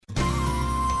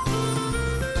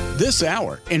This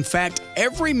hour, in fact,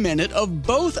 every minute of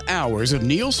both hours of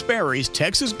Neil Sperry's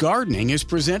Texas Gardening is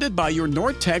presented by your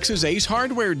North Texas Ace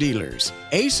Hardware dealers.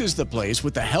 Ace is the place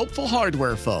with the helpful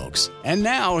hardware folks. And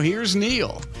now, here's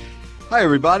Neil. Hi,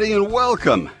 everybody, and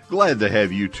welcome. Glad to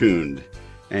have you tuned.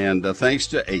 And thanks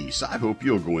to Ace. I hope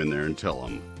you'll go in there and tell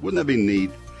them. Wouldn't that be neat?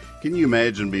 Can you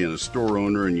imagine being a store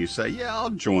owner and you say, yeah, I'll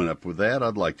join up with that.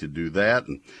 I'd like to do that.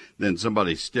 And then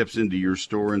somebody steps into your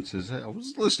store and says, hey, I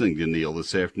was listening to Neil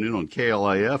this afternoon on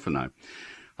KLIF, and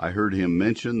I heard him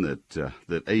mention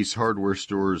that Ace Hardware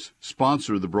stores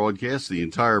sponsor the broadcast, the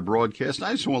entire broadcast.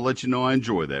 I just want to let you know I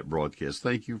enjoy that broadcast.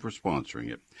 Thank you for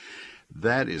sponsoring it.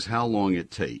 That is how long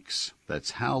it takes.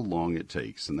 That's how long it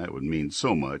takes, and that would mean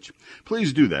so much.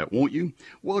 Please do that, won't you?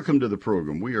 Welcome to the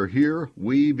program. We are here,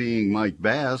 we being Mike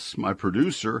Bass, my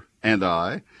producer, and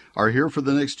I, are here for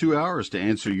the next 2 hours to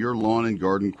answer your lawn and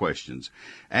garden questions.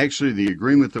 Actually, the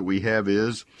agreement that we have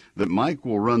is that Mike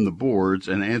will run the boards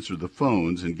and answer the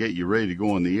phones and get you ready to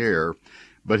go on the air,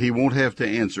 but he won't have to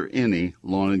answer any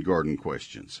lawn and garden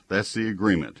questions. That's the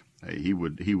agreement. He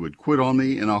would quit on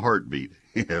me in a heartbeat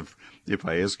if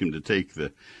I ask him to take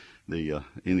the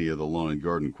any of the lawn and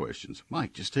garden questions.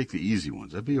 Mike, just take the easy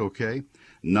ones. That'd be okay.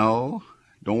 No,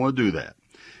 don't want to do that.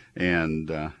 And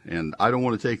I don't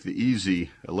want to take the easy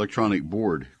electronic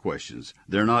board questions.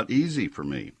 They're not easy for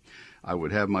me. I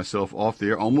would have myself off the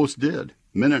air. Almost did.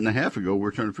 A minute and a half ago, we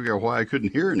were trying to figure out why I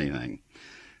couldn't hear anything.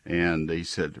 And he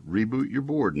said, reboot your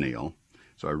board, Neil.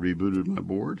 So I rebooted my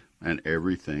board, and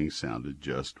everything sounded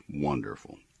just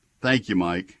wonderful. Thank you,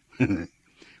 Mike.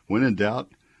 When in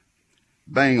doubt,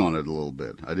 bang on it a little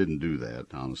bit. I didn't do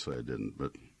that. Honestly, I didn't,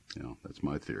 but, that's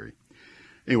my theory.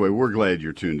 Anyway, we're glad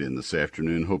you're tuned in this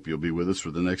afternoon. Hope you'll be with us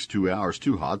for the next 2 hours.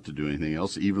 Too hot to do anything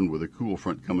else, even with a cool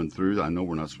front coming through. I know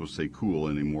we're not supposed to say cool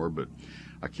anymore, but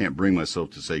I can't bring myself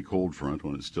to say cold front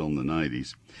when it's still in the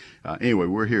 90s. Anyway,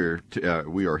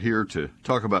 we are here to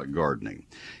talk about gardening.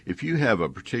 If you have a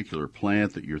particular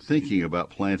plant that you're thinking about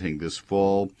planting this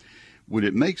fall, would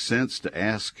it make sense to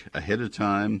ask ahead of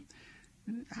time,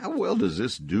 how well does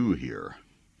this do here?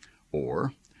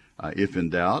 Or, if in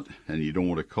doubt and you don't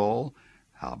want to call,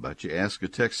 how about you ask a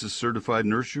Texas certified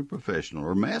nursery professional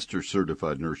or master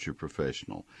certified nursery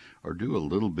professional, or do a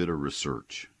little bit of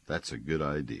research? That's a good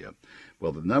idea.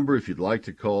 Well, the number, if you'd like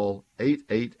to call,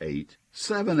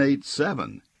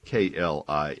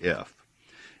 888-787-KLIF.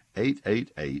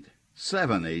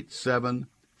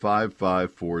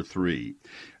 888-787-5543.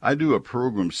 I do a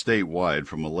program statewide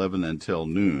from 11 until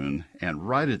noon, and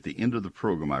right at the end of the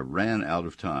program, I ran out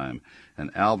of time, and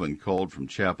Alvin called from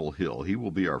Chapel Hill. He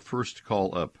will be our first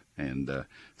call up, and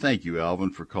thank you,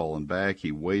 Alvin, for calling back.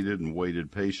 He waited and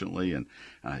waited patiently, and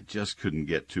I just couldn't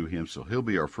get to him, so he'll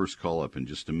be our first call up in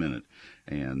just a minute,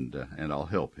 and I'll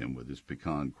help him with his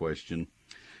pecan question.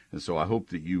 And so I hope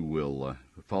that you will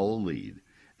follow lead.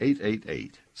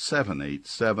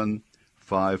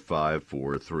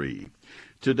 888-787-5543.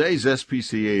 Today's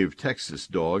SPCA of Texas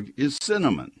dog is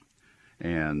Cinnamon.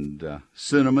 And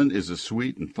Cinnamon is a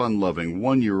sweet and fun-loving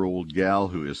 1-year-old gal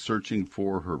who is searching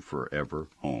for her forever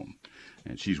home.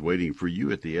 And she's waiting for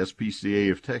you at the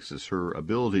SPCA of Texas. Her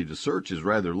ability to search is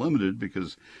rather limited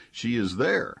because she is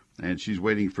there, and she's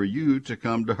waiting for you to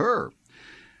come to her.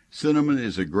 Cinnamon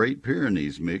is a Great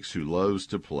Pyrenees mix who loves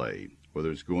to play. Whether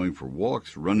it's going for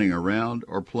walks, running around,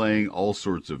 or playing all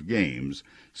sorts of games,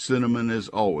 Cinnamon is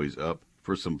always up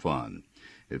for some fun.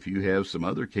 If you have some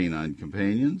other canine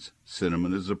companions,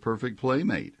 Cinnamon is a perfect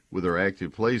playmate. With her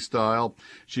active play style,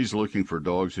 she's looking for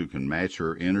dogs who can match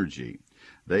her energy.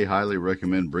 They highly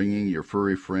recommend bringing your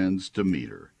furry friends to meet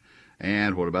her.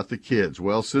 And what about the kids?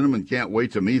 Well, Cinnamon can't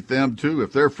wait to meet them, too.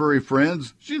 If they're furry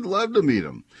friends, she'd love to meet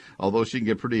them. Although she can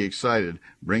get pretty excited,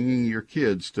 bringing your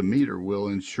kids to meet her will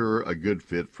ensure a good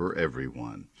fit for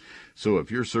everyone. So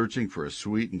if you're searching for a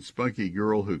sweet and spunky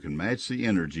girl who can match the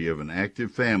energy of an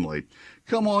active family,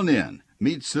 come on in.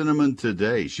 Meet Cinnamon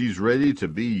today. She's ready to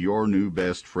be your new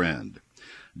best friend.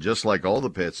 Just like all the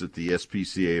pets at the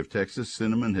SPCA of Texas,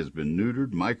 Cinnamon has been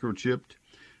neutered, microchipped.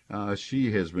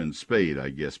 She has been spayed, I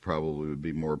guess probably would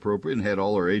be more appropriate, and had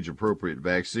all her age-appropriate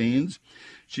vaccines.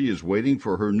 She is waiting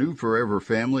for her new forever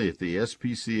family at the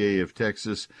SPCA of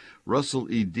Texas Russell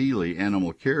E. Dealey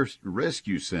Animal Care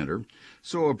Rescue Center,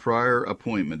 so a prior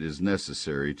appointment is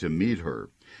necessary to meet her.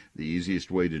 The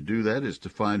easiest way to do that is to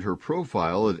find her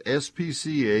profile at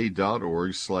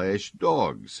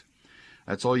spca.org/dogs.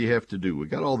 That's all you have to do. We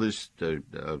got all this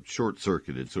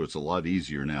short-circuited, so it's a lot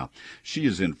easier now. She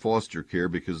is in foster care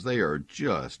because they are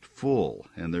just full,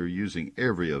 and they're using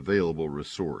every available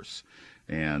resource.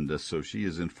 And so she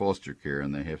is in foster care,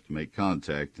 and they have to make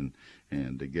contact and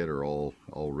and to get her all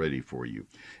ready for you.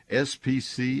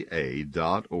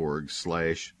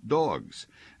 spca.org/dogs,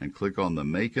 and click on the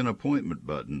Make an Appointment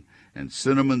button, and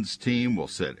Cinnamon's team will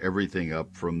set everything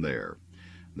up from there.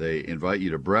 They invite you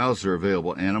to browse their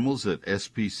available animals at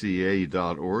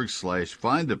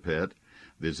spca.org/find-a-pet.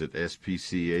 Visit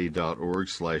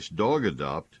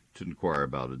spca.org/dog-adopt to inquire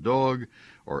about a dog,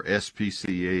 or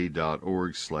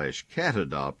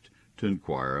spca.org/cat-adopt to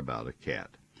inquire about a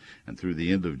cat. And through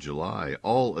the end of July,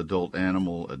 all adult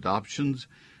animal adoptions,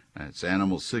 that's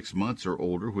animals 6 months or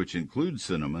older, which include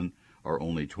Cinnamon, are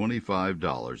only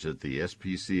 $25 at the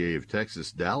SPCA of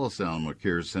Texas Dallas Animal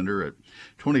Care Center at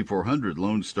 2400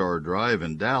 Lone Star Drive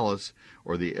in Dallas,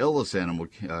 or the Ellis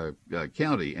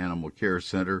County Animal Care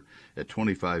Center at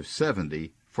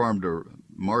 2570 Farm to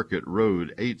Market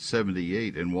Road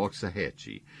 878 in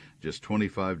Waxahachie. Just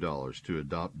 $25 to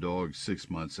adopt dogs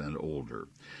 6 months and older.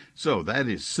 So that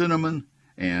is Cinnamon,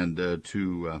 and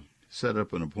to set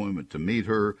up an appointment to meet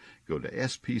her, go to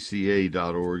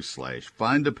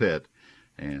spca.org/find-a-pet,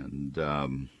 and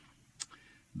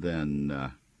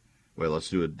then let's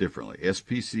do it differently.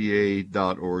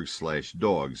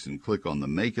 spca.org/dogs, and click on the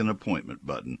Make an Appointment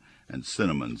button, and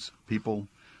Cinnamon's people,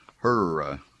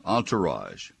 her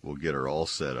entourage, will get her all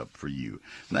set up for you.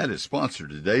 And that is sponsored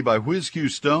today by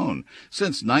WhizQ Stone.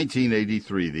 Since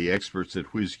 1983, the experts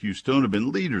at WhizQ Stone have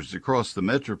been leaders across the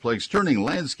Metroplex, turning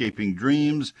landscaping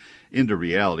dreams into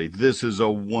reality. This is a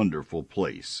wonderful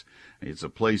place. It's a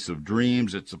place of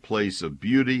dreams. It's a place of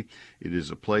beauty. It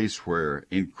is a place where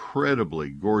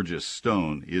incredibly gorgeous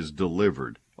stone is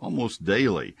delivered almost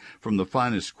daily from the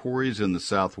finest quarries in the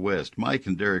Southwest. Mike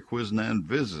and Derek Wisnan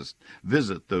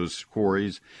visit those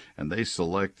quarries, and they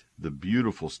select the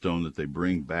beautiful stone that they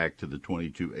bring back to the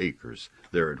 22 acres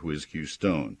there at WhizQ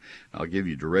Stone. I'll give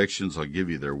you directions, I'll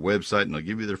give you their website, and I'll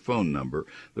give you their phone number.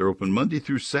 They're open Monday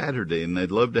through Saturday, and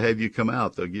they'd love to have you come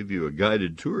out. They'll give you a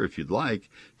guided tour if you'd like,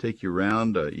 take you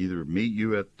around, either meet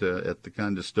you at the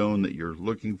kind of stone that you're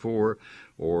looking for,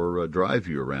 or drive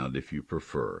you around if you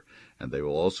prefer. And they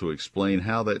will also explain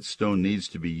how that stone needs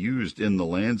to be used in the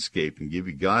landscape and give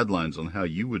you guidelines on how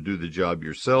you would do the job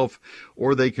yourself,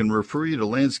 or they can refer you to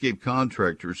landscape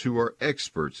contractors who are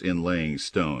experts in laying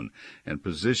stone and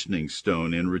positioning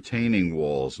stone in retaining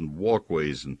walls and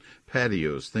walkways and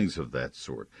patios, things of that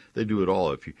sort. They do it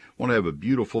all. If you want to have a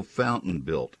beautiful fountain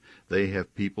built, they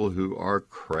have people who are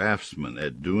craftsmen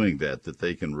at doing that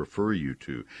they can refer you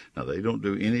to. Now, they don't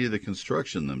do any of the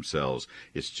construction themselves.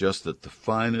 It's just that the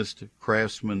finest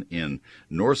craftsmen in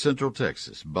north central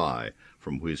Texas buy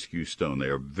from WhizQ Stone. They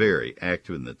are very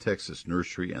active in the Texas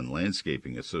Nursery and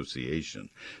Landscaping Association.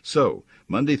 So,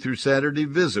 Monday through Saturday,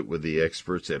 visit with the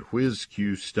experts at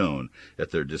WhizQ Stone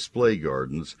at their display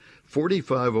gardens,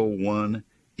 4501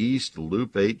 East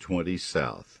Loop 820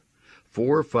 South.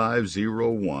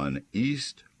 4501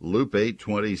 East Loop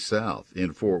 820 South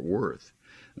in Fort Worth.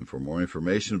 And for more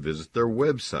information, visit their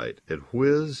website at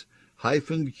whiz-q.com,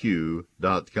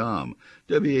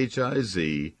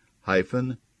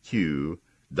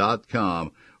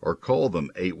 WHIZ-q.com, or call them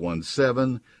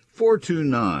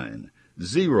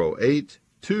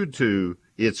 817-429-0822.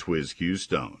 It's WhizQ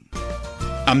Stone.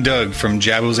 I'm Doug from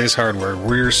Jabo's Ace Hardware.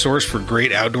 We're your source for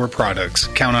great outdoor products.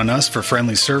 Count on us for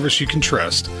friendly service you can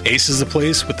trust. Ace is the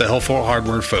place with the helpful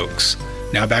hardware folks.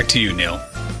 Now back to you, Neil.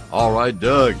 All right,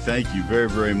 Doug, thank you very,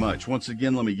 very much. Once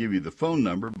again, let me give you the phone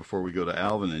number before we go to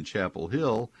Alvin in Chapel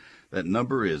Hill. That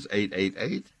number is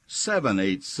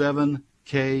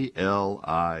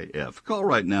 888-787-KLIF. Call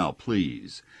right now,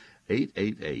 please.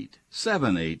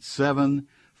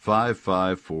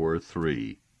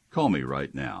 888-787-5543. Call me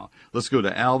right now. Let's go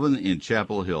to Alvin in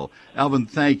Chapel Hill. Alvin,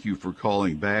 thank you for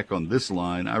calling back on this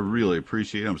line. I really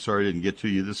appreciate it. I'm sorry I didn't get to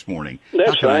you this morning.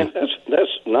 That's fine. That's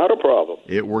not a problem.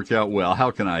 It worked out well.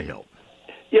 How can I help?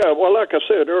 Yeah, well, like I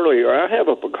said earlier, I have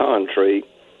a pecan tree,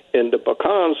 and the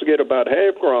pecans get about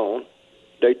half grown.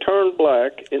 They turn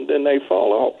black, and then they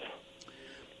fall off.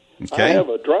 Okay. I have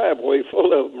a driveway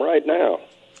full of them right now.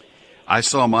 I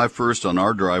saw my first on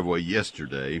our driveway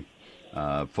yesterday.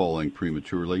 Falling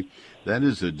prematurely. That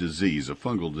is a disease, a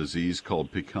fungal disease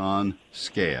called pecan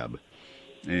scab.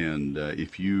 And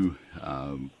if you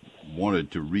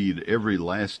wanted to read every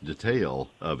last detail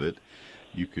of it,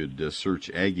 you could search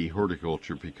Aggie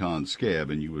Horticulture Pecan Scab,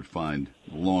 and you would find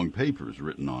long papers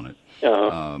written on it.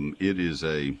 Uh-huh. It is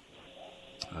a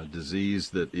disease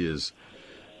that is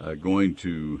going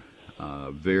to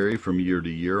vary from year to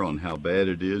year on how bad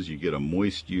it is. You get a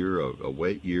moist year, a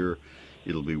wet year.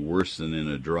 It'll be worse than in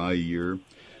a dry year.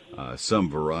 Some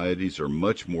varieties are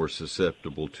much more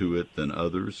susceptible to it than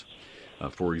others.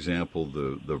 For example,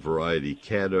 the variety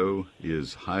Caddo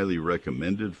is highly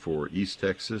recommended for East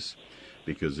Texas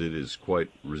because it is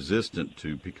quite resistant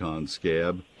to pecan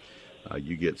scab.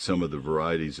 You get some of the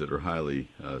varieties that are highly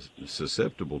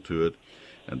susceptible to it,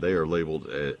 and they are labeled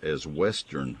as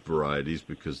Western varieties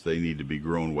because they need to be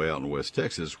grown way out in West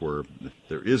Texas where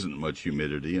there isn't much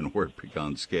humidity and where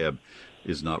pecan scab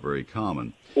is not very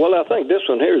common. Well, I think this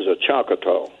one here is a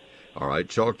Choctaw. All right,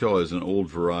 Choctaw is an old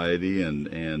variety, and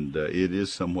it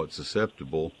is somewhat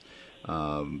susceptible.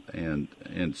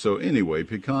 And so anyway,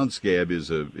 pecan scab is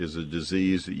a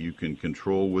disease that you can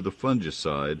control with a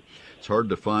fungicide. It's hard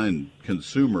to find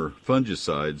consumer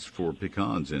fungicides for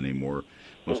pecans anymore.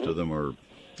 Most of them are.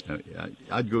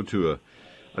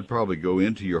 I'd probably go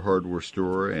into your hardware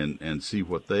store and see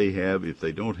what they have. If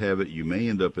they don't have it, you may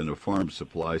end up in a farm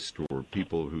supply store.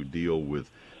 People who deal with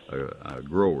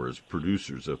growers,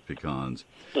 producers of pecans.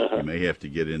 You may have to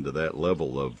get into that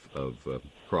level of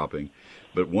cropping.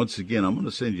 But once again, I'm going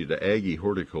to send you to Aggie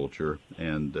Horticulture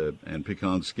and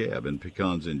pecan scab and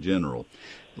pecans in general.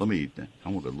 I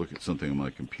want to look at something on my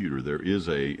computer. There is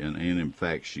an A&M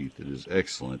fact sheet that is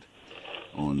excellent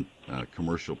on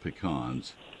commercial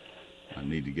pecans. I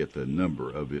need to get the number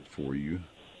of it for you.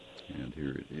 And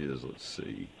here it is. Let's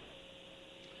see.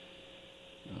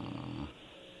 All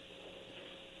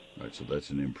right, so that's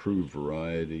an improved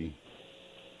variety.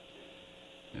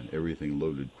 And everything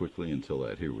loaded quickly until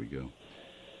that. Here we go.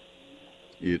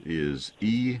 It is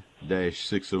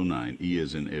E-609. E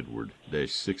as in Edward,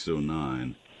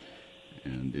 -609.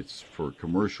 And it's for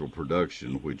commercial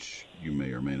production, which you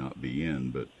may or may not be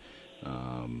in, but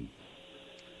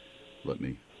let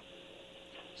me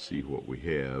see what we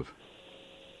have.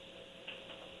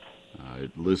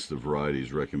 It lists the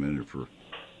varieties recommended for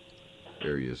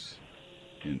areas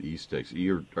in East Texas.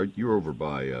 You're over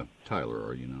by Tyler,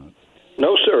 are you not?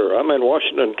 No, sir. I'm in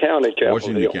Washington County, Chapel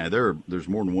Washington Hill. County. There's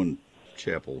more than one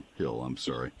Chapel Hill. I'm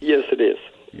sorry. Yes, it is.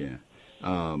 Yeah.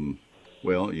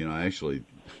 Well, actually,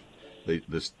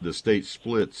 the state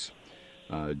splits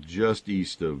just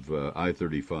east of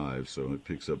I-35, so it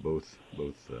picks up both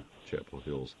Chapel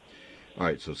Hills. All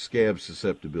right, so scab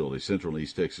susceptibility. Central and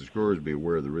East Texas growers be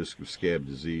aware of the risk of scab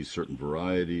disease, certain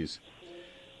varieties.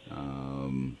 Does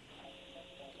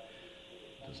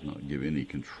not give any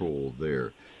control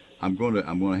there. I'm going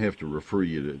to have to refer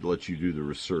you to let you do the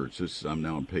research. I'm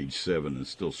now on page 7 and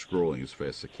still scrolling as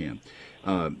fast as I can.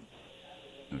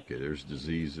 Okay, there's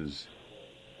diseases.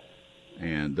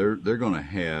 And they're going to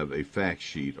have a fact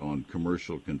sheet on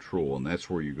commercial control, and that's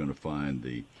where you're going to find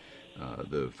the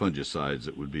fungicides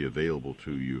that would be available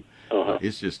to you.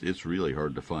 It's really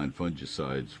hard to find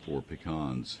fungicides for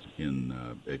pecans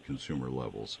at consumer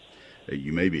levels.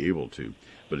 You may be able to,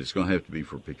 but it's going to have to be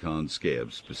for pecan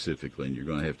scab specifically, and you're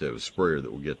going to have a sprayer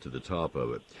that will get to the top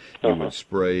of it. You would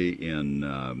spray in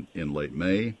late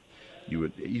May.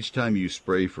 Each time you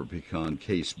spray for pecan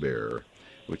case bearer,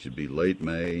 which would be late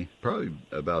May, probably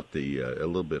about a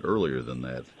little bit earlier than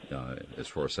that, as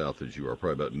far south as you are,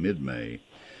 probably about mid-May.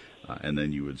 And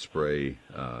then you would spray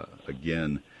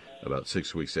again about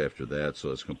 6 weeks after that, so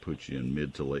that's going to put you in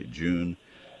mid to late June.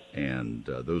 And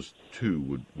those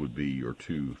two would be your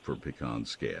two for pecan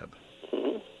scab.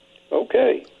 Mm-hmm.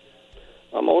 Okay.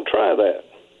 I'm going to try that.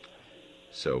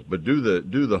 So, but do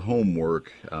the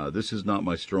homework. This is not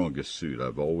my strongest suit.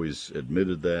 I've always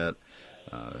admitted that.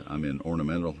 I'm in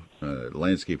ornamental,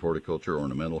 landscape horticulture,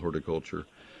 ornamental horticulture,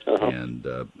 and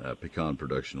pecan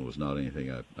production was not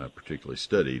anything I particularly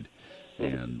studied.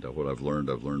 And what I've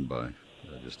learned by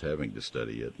just having to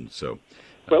study it. And so,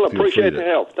 well, I appreciate the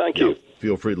help. Thank you.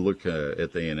 Feel free to look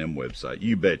at the A&M website.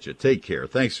 You betcha. Take care.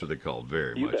 Thanks for the call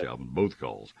very much, bet. Alvin. Both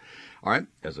calls. All right.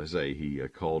 As I say, he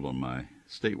called on my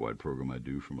statewide program I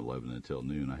do from 11 until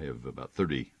noon. I have about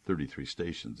 33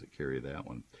 stations that carry that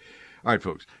one. All right,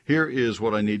 folks, here is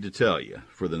what I need to tell you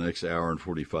for the next hour and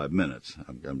 45 minutes.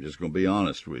 I'm just going to be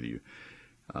honest with you.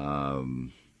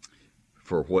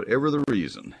 For whatever the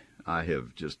reason, I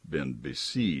have just been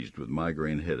besieged with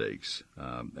migraine headaches,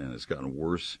 and it's gotten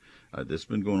worse. This has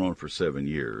been going on for 7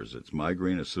 years. It's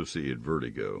migraine-associated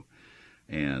vertigo.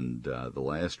 And the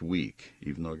last week,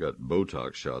 even though I got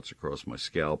Botox shots across my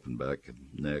scalp and back and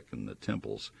neck and the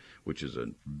temples, which is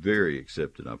a very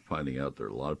accepted, I'm finding out there are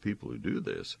a lot of people who do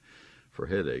this for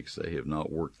headaches. They have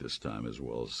not worked this time as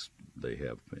well as they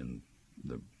have in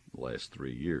the last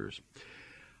 3 years.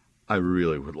 I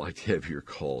really would like to have your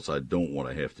calls. I don't want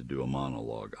to have to do a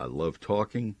monologue. I love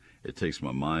talking. It takes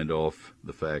my mind off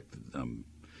the fact that I'm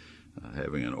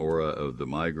having an aura of the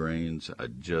migraines. I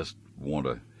just want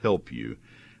to help you,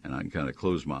 and I can kind of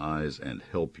close my eyes and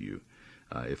help you.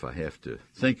 if I have to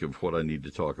think of what I need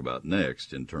to talk about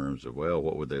next in terms of, well,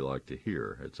 what would they like to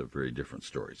hear? It's a very different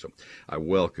story. So I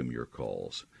welcome your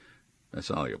calls. That's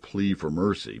not like a plea for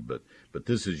mercy, but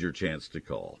this is your chance to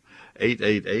call.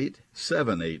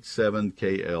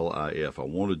 888-787-KLIF. I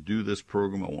want to do this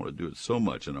program. I want to do it so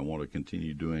much, and I want to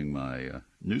continue doing my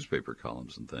newspaper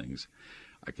columns and things.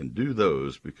 I can do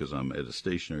those because I'm at a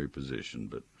stationary position,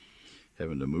 but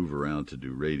having to move around to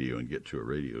do radio and get to a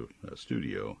radio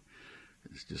studio,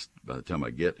 it's just, by the time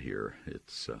I get here,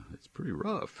 it's pretty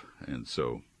rough. And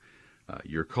so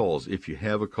your calls, if you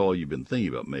have a call you've been thinking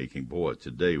about making, boy,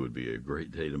 today would be a great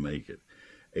day to make it.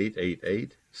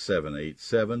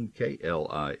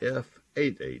 888-787-KLIF,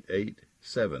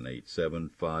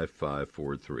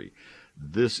 888-787-5543.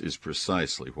 This is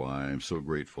precisely why I'm so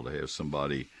grateful to have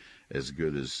somebody as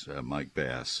good as Mike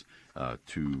Bass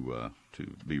to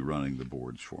be running the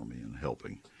boards for me and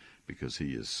helping, because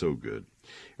he is so good.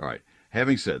 All right.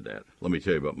 Having said that, let me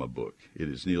tell you about my book. It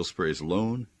is Neil Sperry's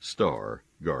Lone Star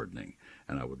Gardening,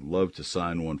 and I would love to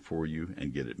sign one for you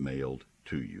and get it mailed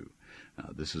to you.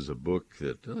 This is a book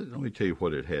that, let me tell you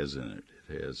what it has in it.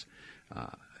 It has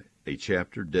a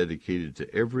chapter dedicated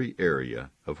to every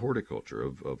area of horticulture,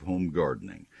 of home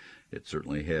gardening. It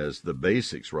certainly has the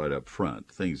basics right up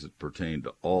front, things that pertain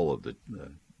to all of the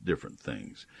different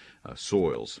things.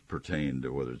 Soils pertain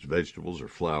to whether it's vegetables or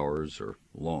flowers or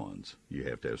lawns. You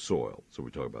have to have soil. So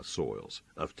we talk about soils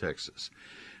of Texas.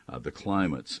 The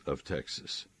climates of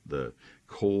Texas, the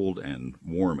cold and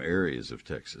warm areas of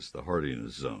Texas, the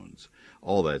hardiness zones.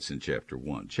 All that's in Chapter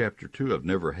 1. Chapter 2 I've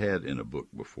never had in a book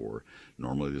before.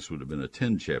 Normally this would have been a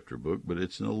 10-chapter book, but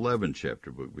it's an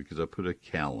 11-chapter book because I put a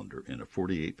calendar in, a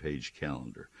 48-page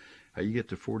calendar. How you get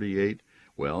to 48?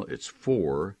 Well, it's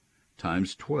 4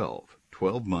 times 12.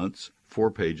 12 months,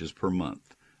 4 pages per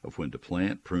month of when to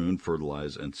plant, prune,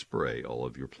 fertilize, and spray all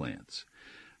of your plants.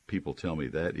 People tell me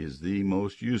that is the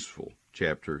most useful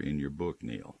chapter in your book,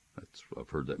 Neil. I've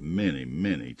heard that many,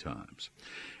 many times.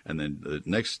 And then the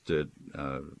next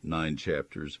 9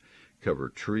 chapters cover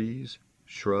trees,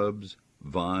 shrubs,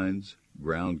 vines,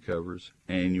 ground covers,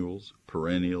 annuals,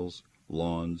 perennials,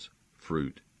 lawns,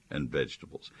 fruit, and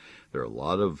vegetables. There are a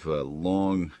lot of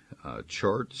long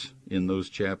charts in those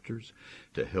chapters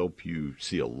to help you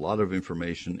see a lot of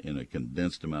information in a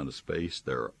condensed amount of space.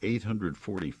 There are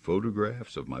 840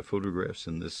 photographs of my photographs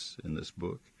in this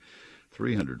book,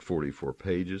 344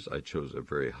 pages. I chose a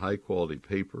very high-quality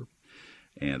paper,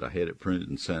 and I had it printed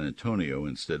in San Antonio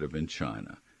instead of in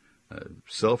China.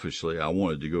 Selfishly, I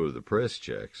wanted to go to the press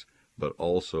checks, but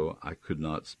also I could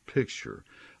not picture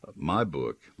my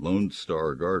book, Lone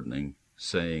Star Gardening,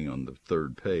 saying on the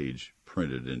 3rd page,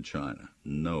 printed in China.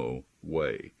 No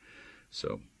way.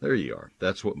 So there you are.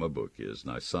 That's what my book is,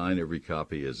 and I sign every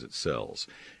copy as it sells.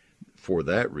 For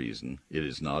that reason, it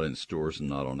is not in stores and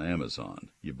not on Amazon.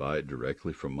 You buy it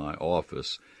directly from my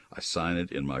office. I sign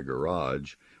it in my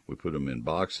garage. We put them in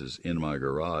boxes in my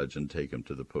garage and take them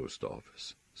to the post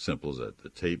office. Simple as that. The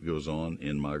tape goes on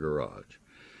in my garage.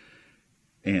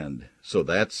 And so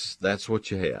that's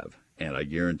what you have. And I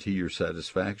guarantee your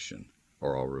satisfaction,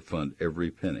 or I'll refund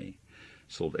every penny.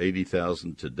 Sold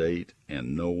 80,000 to date,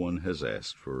 and no one has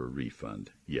asked for a refund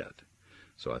yet.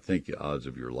 So I think the odds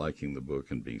of your liking the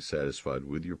book and being satisfied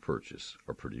with your purchase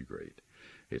are pretty great.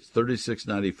 It's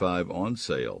 $36.95 on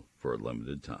sale for a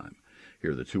limited time.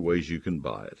 Here are the 2 ways you can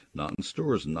buy it. Not in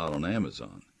stores and not on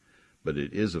Amazon. But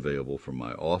it is available from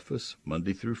my office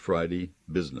Monday through Friday,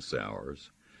 business hours.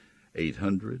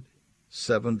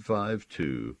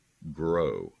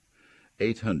 800-752-GROW.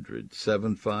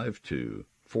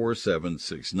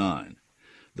 800-752-4769.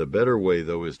 The better way,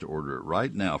 though, is to order it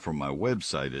right now from my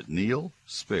website at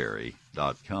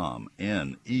neilsperry.com,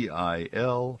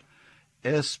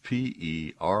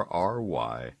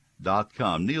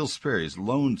 NeilSperry.com. Neil Sperry's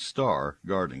Lone Star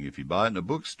Gardening. If you buy it in a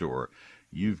bookstore,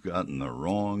 you've gotten the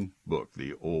wrong book,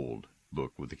 the old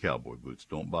book with the cowboy boots.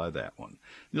 Don't buy that one.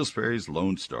 Neil Sperry's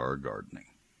Lone Star Gardening.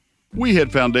 We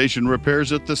had foundation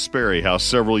repairs at the Sperry house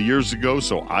several years ago,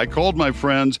 so I called my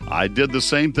friends. I did the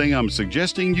same thing I'm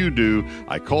suggesting you do.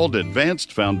 I called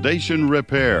Advanced Foundation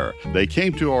Repair. They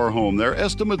came to our home. Their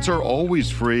estimates are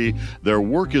always free. Their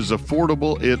work is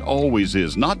affordable. It always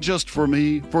is. Not just for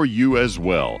me, for you as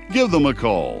well. Give them a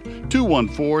call.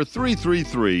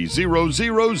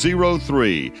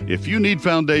 214-333-0003. If you need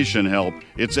foundation help,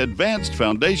 it's Advanced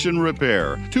Foundation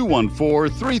Repair.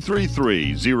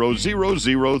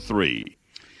 214-333-0003.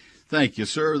 Thank you,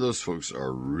 sir. Those folks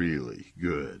are really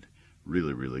good.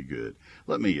 Really, really good.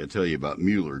 Let me tell you about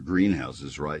Mueller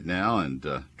greenhouses right now and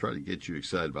try to get you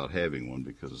excited about having one,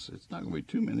 because it's not going to be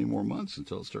too many more months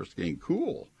until it starts getting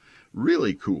cool.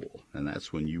 really cool, and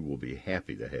that's when you will be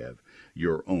happy to have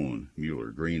your own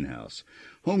Mueller greenhouse.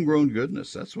 Homegrown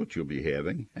goodness, that's what you'll be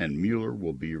having, and Mueller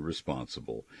will be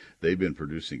responsible. They've been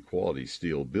producing quality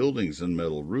steel buildings and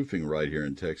metal roofing right here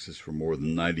in Texas for more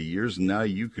than 90 years, and now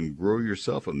you can grow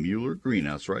yourself a Mueller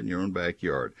greenhouse right in your own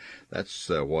backyard. That's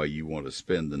why you want to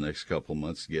spend the next couple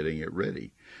months getting it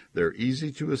ready. They're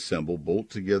easy to assemble,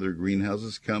 bolt-together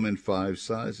greenhouses come in 5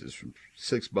 sizes, from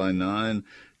 6 by 9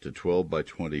 to 12 by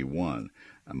 21.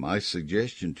 And my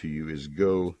suggestion to you is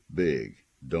go big.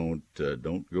 Don't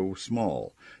go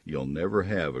small. You'll never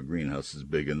have a greenhouse that's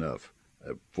big enough.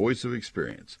 A voice of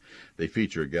experience. They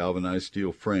feature a galvanized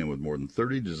steel frame with more than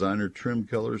 30 designer trim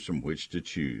colors from which to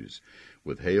choose.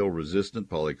 With hail-resistant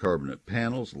polycarbonate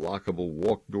panels, lockable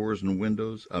walk doors and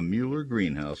windows, a Mueller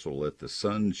greenhouse will let the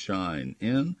sun shine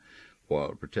in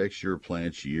while it protects your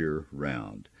plants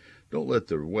year-round. Don't let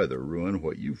the weather ruin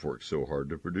what you've worked so hard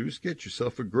to produce. Get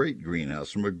yourself a great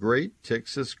greenhouse from a great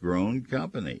Texas-grown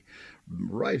company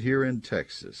right here in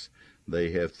Texas.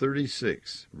 They have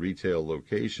 36 retail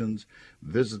locations.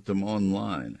 Visit them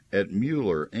online at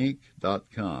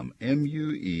MuellerInc.com,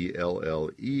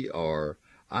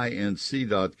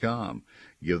 MuellerInc.com.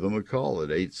 Give them a call at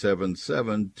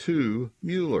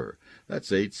 877-2-MUELLER.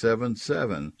 That's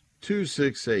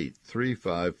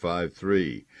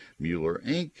 877-268-3553.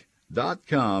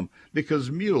 MuellerInc.com, because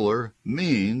Mueller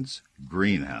means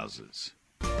greenhouses.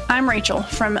 I'm Rachel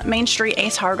from Main Street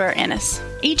Ace Hardware, Ennis.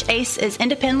 Each Ace is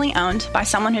independently owned by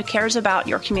someone who cares about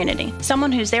your community,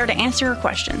 someone who's there to answer your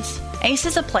questions. Ace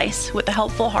is a place with the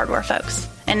helpful hardware folks.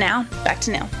 And now, back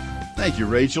to Neil. Thank you,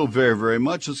 Rachel, very, very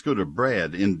much. Let's go to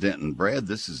Brad in Denton. Brad,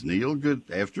 this is Neil. Good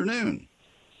afternoon.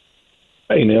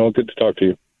 Hey, Neil. Good to talk to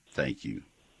you. Thank you.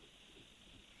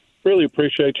 Really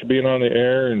appreciate you being on the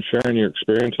air and sharing your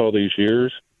experience all these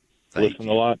years. Listen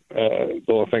a lot.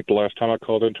 Well, I think the last time I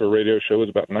called into a radio show was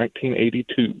about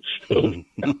 1982. So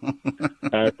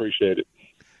I appreciate it.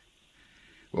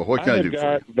 Well, what can I do for you?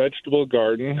 I've got vegetable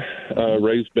garden,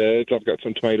 raised beds. I've got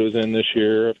some tomatoes in this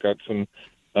year. I've got some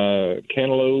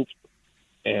cantaloupe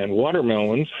and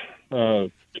watermelons.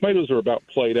 Tomatoes are about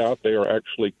played out. They are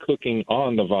actually cooking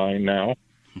on the vine now.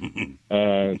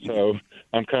 So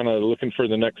I'm kind of looking for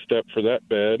the next step for that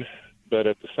bed. But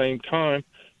at the same time,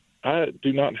 I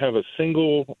do not have a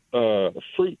single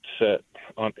fruit set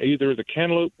on either the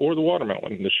cantaloupe or the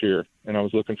watermelon this year, and I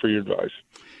was looking for your advice.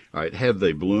 All right. Have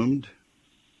they bloomed?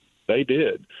 They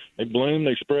did. They bloomed,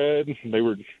 they spread, they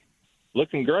were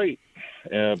looking great,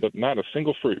 but not a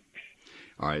single fruit.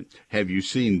 All right. Have you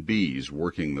seen bees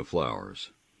working the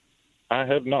flowers? I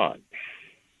have not.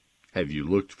 Have you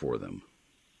looked for them?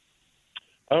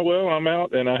 Well, I'm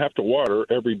out, and I have to water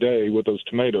every day with those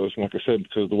tomatoes, like I said,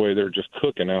 because of the way they're just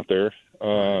cooking out there.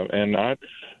 And I'm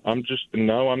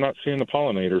not seeing the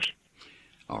pollinators.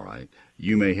 All right.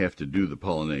 You may have to do the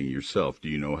pollinating yourself. Do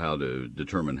you know how to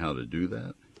determine how to do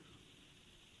that?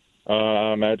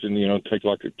 I imagine, take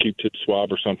like a Q-tip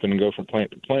swab or something and go from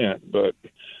plant to plant. But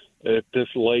at this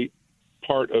late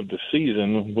part of the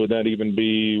season, would that even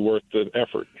be worth the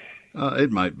effort?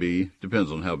 It might be.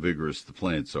 Depends on how vigorous the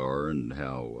plants are and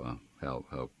how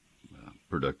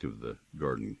productive the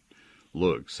garden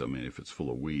looks. I mean, if it's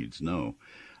full of weeds, no.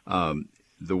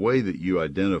 The way that you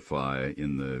identify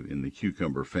in the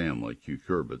cucumber family,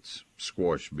 cucurbits,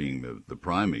 squash being the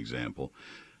prime example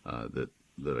that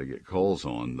I get calls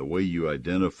on, the way you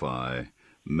identify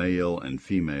male and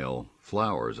female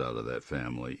flowers out of that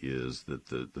family is that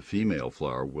the female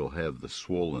flower will have the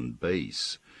swollen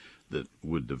base that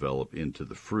would develop into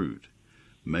the fruit.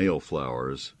 Male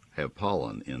flowers have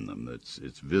pollen in them. It's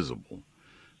visible.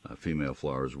 Female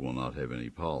flowers will not have any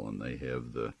pollen. They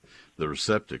have the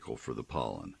receptacle for the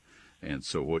pollen. And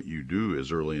so what you do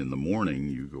is early in the morning,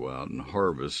 you go out and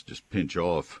harvest, just pinch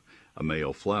off a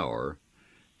male flower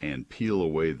and peel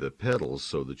away the petals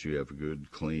so that you have a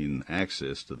good, clean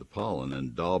access to the pollen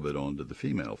and daub it onto the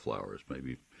female flowers.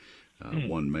 Maybe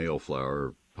one male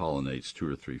flower pollinates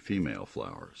 2 or 3 female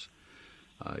flowers.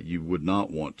 You would not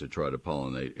want to try to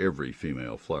pollinate every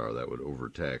female flower. That would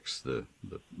overtax the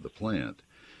plant.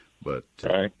 But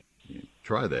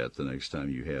try that the next time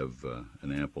you have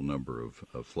an ample number of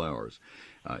flowers.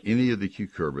 Any of the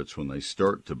cucurbits, when they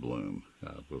start to bloom,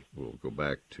 we'll go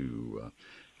back to,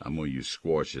 I'm going to use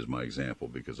squash as my example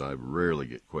because I rarely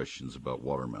get questions about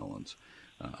watermelons.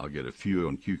 I'll get a few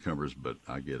on cucumbers, but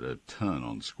I get a ton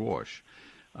on squash.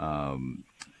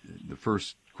 The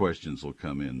first questions will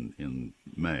come in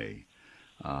May,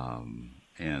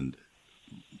 and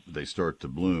they start to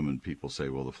bloom, and people say,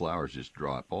 well, the flowers just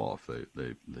drop off.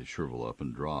 They shrivel up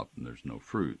and drop, and there's no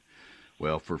fruit.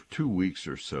 Well, for 2 weeks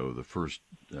or so, the first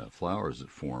flowers that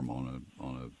form on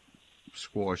a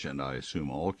squash, and I assume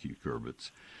all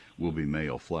cucurbits, will be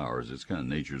male flowers. It's kind of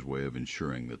nature's way of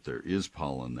ensuring that there is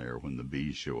pollen there when the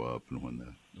bees show up and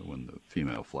when the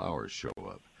female flowers show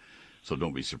up. So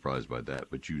don't be surprised by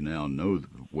that. But you now know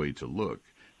the way to look.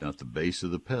 Now, at the base of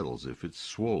the petals, if it's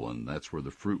swollen, that's where the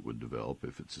fruit would develop.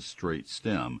 If it's a straight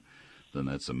stem, then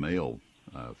that's a male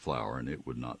flower, and it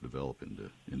would not develop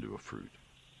into a fruit.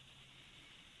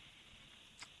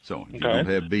 So if you don't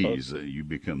have bees, you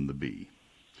become the bee.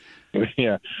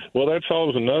 Yeah. Well, that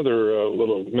solves another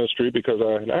little mystery, because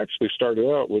I had actually started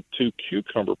out with 2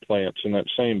 cucumber plants in that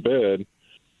same bed,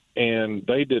 and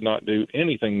they did not do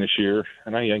anything this year,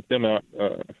 and I yanked them out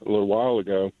a little while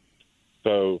ago.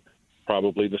 So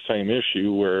probably the same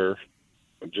issue where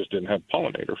I just didn't have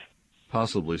pollinator.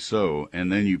 Possibly so.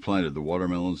 And then you planted the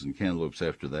watermelons and cantaloupes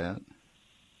after that?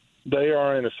 They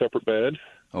are in a separate bed.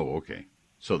 Oh, okay.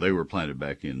 So they were planted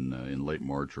back in late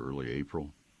March or early April?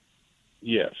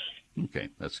 Yes. Okay,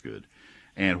 that's good.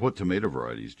 And what tomato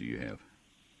varieties do you have?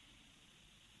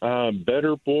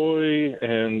 Better Boy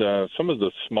and some of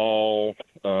the small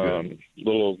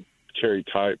little cherry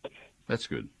type. That's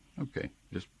good. Okay,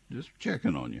 just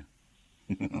checking on you.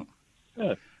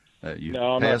 You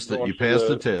passed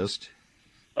the test.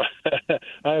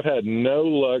 I've had no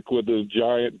luck with the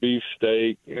giant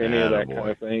beefsteak, any of that kind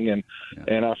of thing,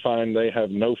 and I find they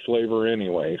have no flavor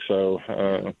anyway. So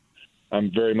I'm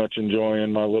very much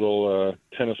enjoying my little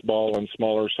tennis ball and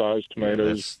smaller sized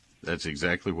tomatoes. That's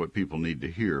exactly what people need to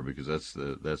hear, because that's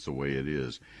the way it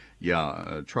is.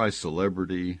 Yeah, try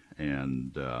Celebrity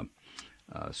and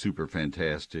Super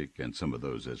Fantastic and some of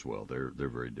those as well. They're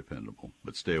very dependable.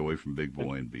 But stay away from Big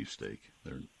Boy and beefsteak.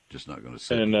 They're just not going to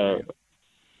sit for you.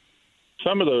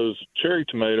 Some of those cherry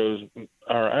tomatoes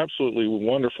are absolutely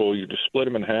wonderful. You just split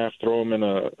them in half, throw them in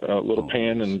a little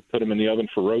pan, and put them in the oven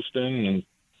for roasting, and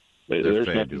there's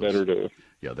nothing better to.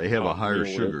 Yeah, they have a higher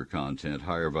sugar content,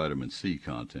 higher vitamin C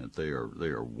content. They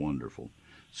are wonderful,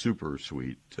 super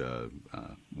sweet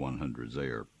 100s. They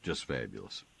are just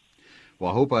fabulous. Well,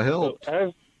 I hope I helped.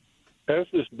 So as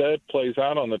this bed plays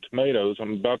out on the tomatoes,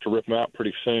 I'm about to rip them out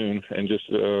pretty soon and just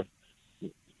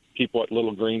keep what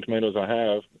little green tomatoes I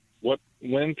have.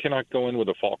 When can I go in with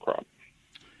a fall crop?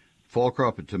 Fall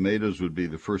crop of tomatoes would be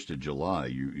the 1st of July.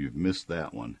 You've missed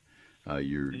that one.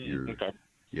 Okay.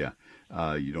 Yeah,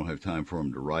 you don't have time for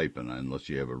them to ripen unless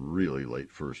you have a really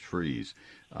late first freeze.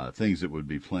 Things that would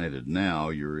be planted now,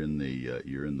 you're in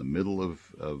the middle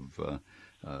of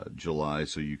July,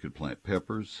 so you could plant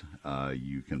peppers.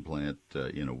 You can plant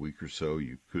in a week or so.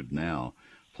 You could now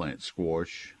plant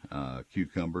squash,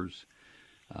 cucumbers.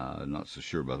 Not so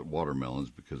sure about watermelons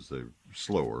because they're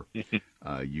slower.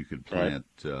 You could plant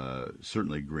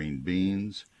certainly green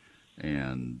beans,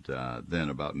 and then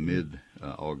about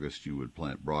mid-August you would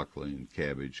plant broccoli and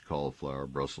cabbage, cauliflower,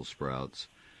 Brussels sprouts,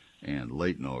 and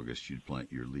late in August you'd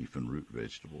plant your leaf and root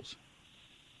vegetables.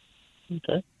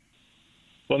 Okay.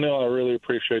 Well, Neil, I really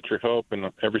appreciate your help and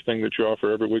everything that you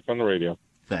offer every week on the radio.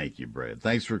 Thank you, Brad.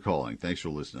 Thanks for calling. Thanks for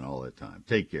listening all that time.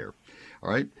 Take care.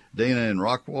 All right, Dana in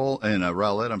Rockwall and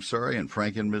Rowlett, and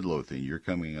Frank in Midlothian. You're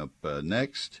coming up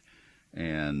next,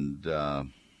 and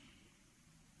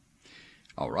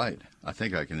all right. I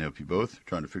think I can help you both.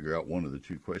 Trying to figure out one of the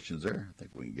 2 questions there. I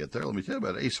think we can get there. Let me tell you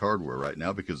about Ace Hardware right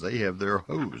now, because they have their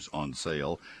hose on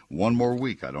sale one more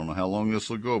week. I don't know how long this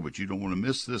will go, but you don't want to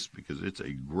miss this because it's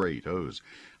a great hose.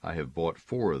 I have bought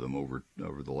 4 of them over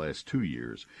the last 2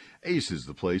 years. Ace is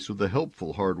the place with the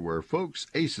helpful hardware, folks.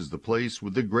 Ace is the place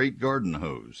with the great garden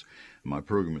hose. My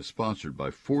program is sponsored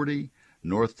by 40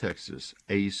 North Texas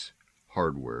Ace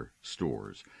Hardware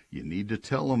stores. You need to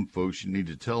tell them, folks, you need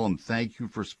to tell them thank you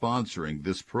for sponsoring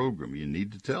this program. You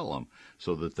need to tell them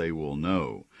so that they will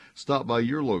know. Stop by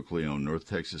your locally owned North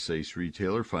Texas Ace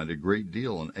retailer. Find a great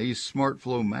deal on Ace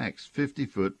SmartFlow Max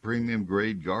 50-foot premium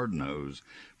grade garden hose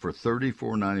for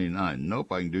 $34.99.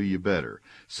 Nope, I can do you better.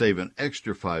 Save an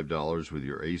extra $5 with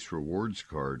your Ace Rewards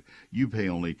card. You pay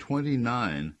only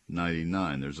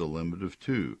 $29.99. There's a limit of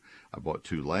 2. I bought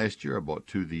 2 last year. I bought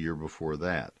 2 the year before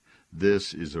that.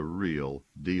 This is a real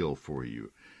deal for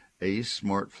you. Ace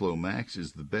SmartFlow Max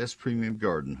is the best premium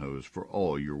garden hose for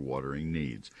all your watering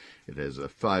needs. It has a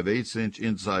 5/8 inch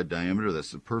inside diameter.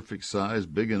 That's the perfect size,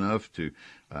 big enough to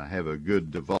have a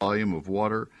good volume of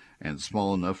water, and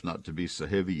small enough not to be so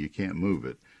heavy you can't move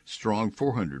it. Strong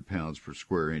 400 pounds per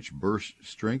square inch burst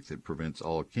strength that prevents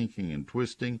all kinking and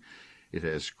twisting. It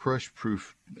has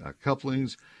crush-proof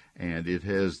couplings, and it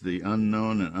has the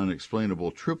unknown and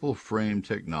unexplainable triple frame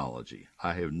technology.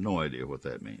 I have no idea what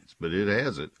that means, but it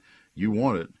has it. You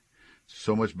want it.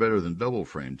 so much better than double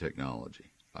frame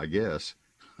technology, I guess.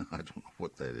 I don't know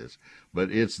what that is, but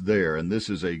it's there, and this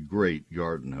is a great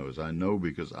garden hose. I know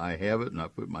because I have it, and I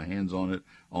put my hands on it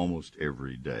almost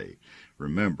every day.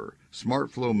 Remember,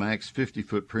 SmartFlow Max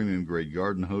 50-foot premium-grade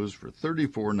garden hose for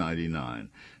 $34.99.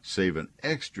 Save an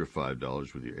extra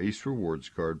 $5 with your Ace Rewards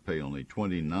card. Pay only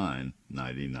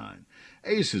 $29.99.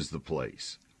 Ace is the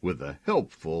place with the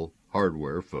helpful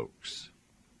hardware folks.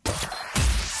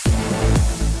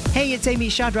 Hey, it's Amy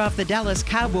Shadroff. The Dallas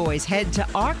Cowboys head to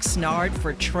Oxnard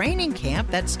for training camp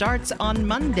that starts on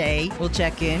Monday. We'll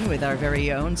check in with our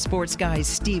very own sports guy,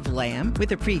 Steve Lamb,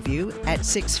 with a preview at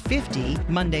 6:50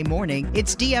 Monday morning.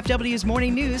 It's DFW's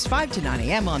Morning News, 5 to 9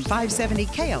 a.m. on 570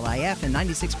 KLIF and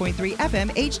 96.3 FM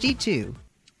HD2.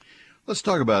 Let's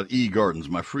talk about eGardens,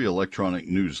 my free electronic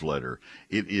newsletter.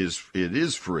 It is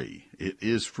free. It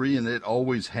is free, and it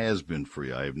always has been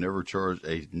free. I have never charged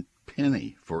a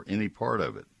penny for any part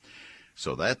of it.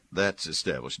 So that's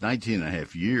established. 19 and a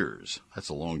half years. That's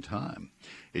a long time.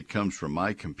 It comes from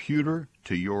my computer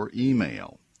to your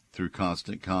email through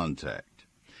Constant Contact.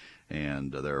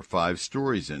 And there are 5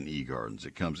 stories in eGardens.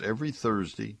 It comes every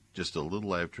Thursday, just a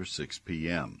little after 6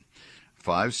 p.m.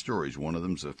 5 stories. One of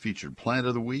them is a featured plant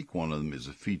of the week. One of them is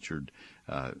a featured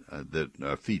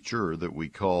feature that we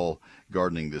call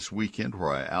Gardening This Weekend, where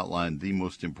I outline the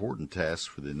most important tasks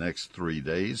for the next 3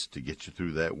 days to get you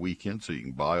through that weekend so you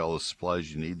can buy all the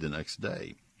supplies you need the next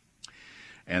day.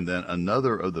 And then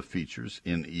another of the features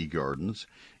in eGardens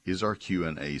is our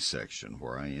Q&A section,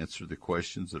 where I answer the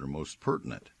questions that are most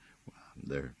pertinent.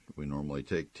 We normally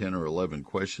take 10 or 11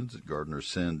 questions that gardeners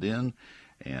send in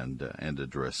and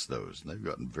address those. And they've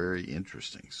gotten very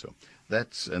interesting. So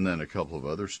and then a couple of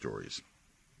other stories.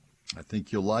 I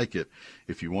think you'll like it.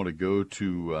 If you want to go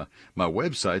to my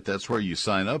website, that's where you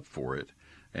sign up for it.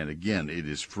 And again, it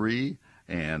is free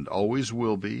and always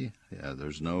will be.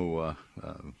 There's no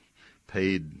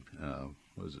paid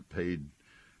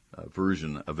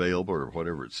version available, or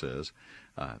whatever it says.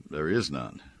 There is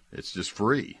none. It's just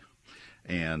free.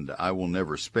 And I will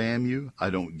never spam you. I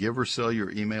don't give or sell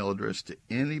your email address to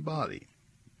anybody.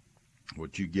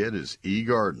 What you get is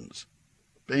eGardens.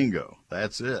 Bingo.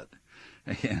 That's it.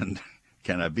 And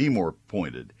can I be more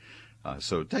pointed?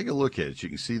 So take a look at it. You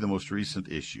can see the most recent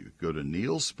issue. Go to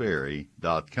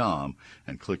neilsperry.com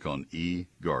and click on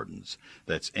eGardens.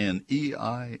 That's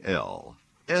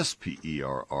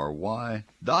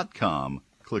NEILSPERRY.com.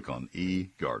 Click on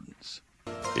eGardens.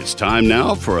 It's time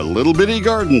now for a little bitty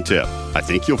garden tip. I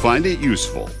think you'll find it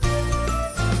useful.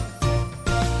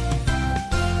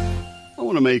 I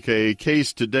want to make a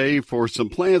case today for some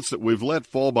plants that we've let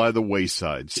fall by the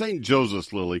wayside. St.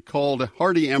 Joseph's lily, called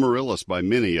hardy amaryllis by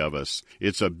many of us.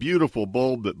 It's a beautiful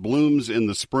bulb that blooms in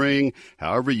the spring.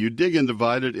 However, you dig and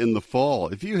divide it in the fall.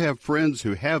 If you have friends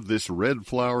who have this red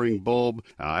flowering bulb,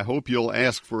 I hope you'll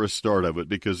ask for a start of it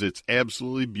because it's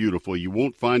absolutely beautiful. You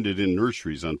won't find it in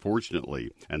nurseries,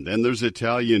 unfortunately. And then there's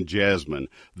Italian jasmine.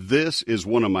 This is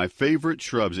one of my favorite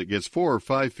shrubs. It gets 4 or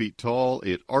 5 feet tall.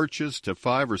 It arches to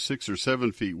 5 or 6 or 7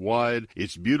 feet wide.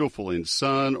 It's beautiful in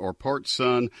sun or part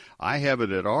sun. I have it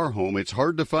at our home. It's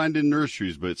hard to find in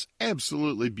nurseries, but it's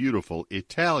absolutely beautiful.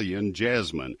 Italian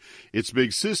jasmine. Its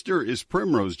big sister is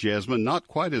primrose jasmine, not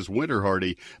quite as winter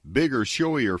hardy, bigger,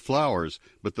 showier flowers,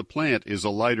 but the plant is a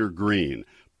lighter green.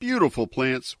 Beautiful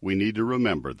plants, we need to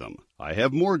remember them. I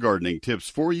have more gardening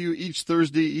tips for you each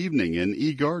Thursday evening in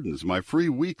eGardens, my free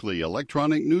weekly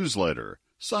electronic newsletter.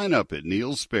 Sign up at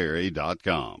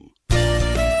neilsperry.com.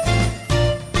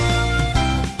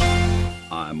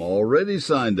 I'm already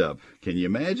signed up. Can you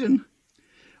imagine?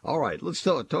 All right, let's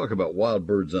talk about Wild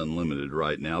Birds Unlimited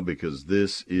right now because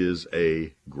this is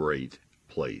a great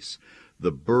place.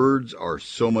 The birds are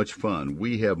so much fun.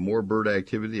 We have more bird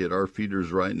activity at our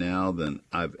feeders right now than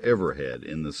I've ever had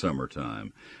in the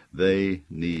summertime. They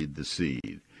need the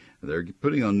seed. They're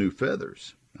putting on new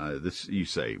feathers. You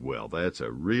say, well, that's a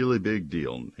really big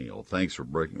deal, Neil. Thanks for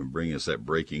bringing us that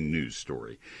breaking news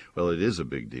story. Well, it is a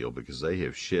big deal because they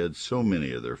have shed so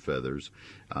many of their feathers.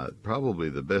 Probably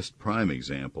the best prime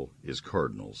example is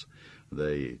cardinals.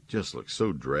 They just look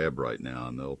so drab right now,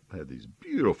 and they'll have these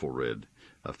beautiful red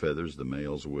feathers, the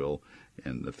males will,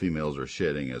 and the females are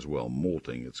shedding as well,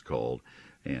 molting it's called.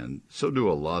 And so do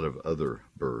a lot of other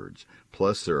birds.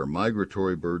 Plus, there are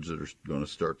migratory birds that are going to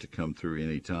start to come through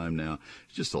any time now.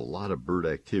 It's just a lot of bird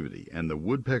activity. And the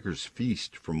woodpeckers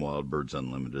feast from Wild Birds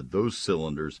Unlimited. Those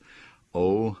cylinders,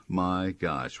 oh my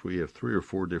gosh. We have 3 or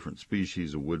 4 different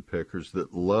species of woodpeckers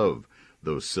that love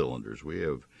those cylinders. We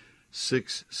have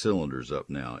 6 cylinders up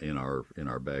now in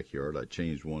our backyard. I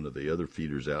changed one of the other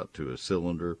feeders out to a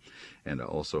cylinder. And I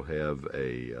also have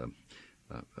a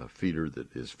a feeder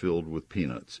that is filled with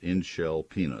peanuts, in-shell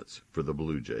peanuts for the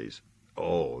blue jays.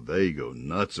 Oh, they go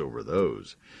nuts over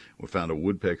those. We found a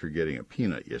woodpecker getting a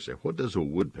peanut yesterday. What does a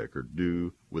woodpecker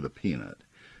do with a peanut?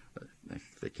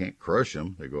 They can't crush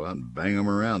them. They go out and bang them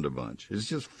around a bunch. It's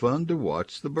just fun to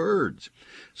watch the birds.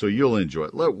 So you'll enjoy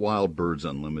it. Let Wild Birds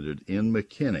Unlimited in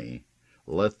McKinney,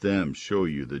 let them show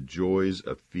you the joys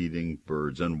of feeding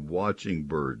birds and watching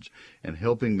birds and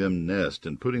helping them nest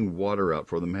and putting water out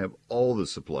for them, have all the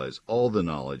supplies, all the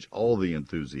knowledge, all the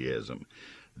enthusiasm.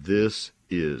 This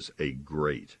is a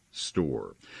great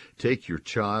store. Take your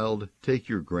child, take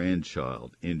your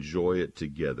grandchild, enjoy it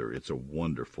together. It's a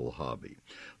wonderful hobby.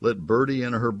 Let Birdie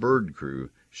and her bird crew,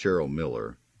 Cheryl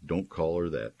Miller, don't call her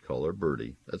that, call her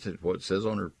Birdie. That's what it says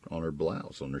on her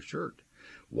blouse, on her shirt.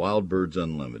 Wild Birds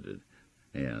Unlimited.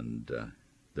 And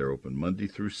they're open Monday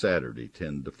through Saturday,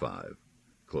 10 to 5,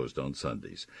 closed on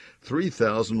Sundays.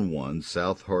 3001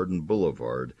 South Hardin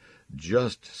Boulevard,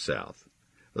 just south.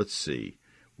 Let's see.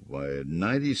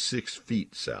 96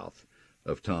 feet south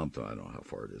of Tom Thumb. I don't know how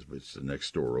far it is, but it's the next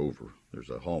store over. There's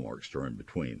a Hallmark store in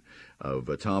between of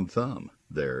Tom Thumb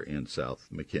there in South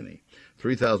McKinney.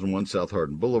 3001 South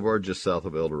Hardin Boulevard, just south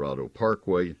of El Dorado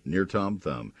Parkway, near Tom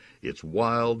Thumb. It's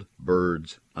Wild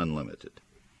Birds Unlimited.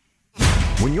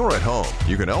 When you're at home,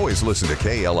 you can always listen to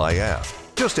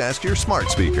KLIF. Just ask your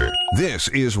smart speaker. This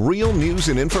is Real News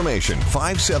and Information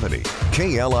 570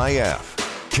 KLIF.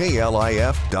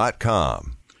 KLIF.com.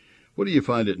 What do you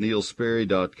find at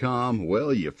neilsperry.com?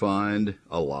 Well, you find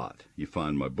a lot. You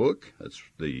find my book. That's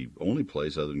the only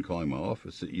place other than calling my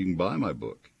office that you can buy my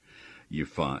book. You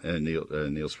find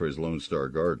Neil Sperry's Lone Star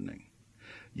Gardening.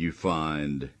 You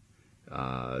find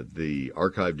the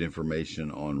archived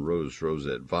information on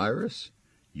rosette virus.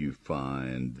 You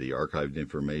find the archived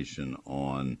information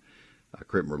on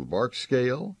crepe myrtle bark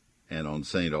scale and on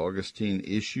St. Augustine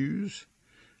issues.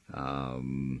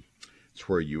 It's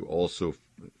where you also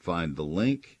find the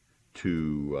link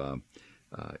to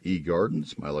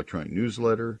eGardens, my electronic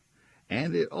newsletter,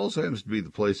 and it also happens to be the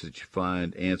place that you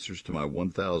find answers to my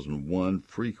 1001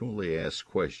 frequently asked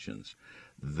questions.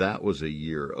 That was a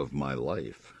year of my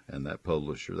life, and that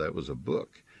was a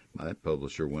book. That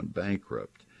publisher went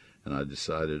bankrupt, and I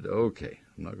decided, okay,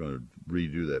 I'm not going to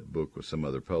redo that book with some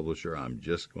other publisher. I'm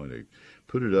just going to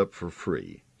put it up for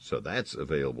free. So that's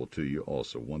available to you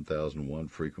also, 1001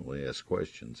 frequently asked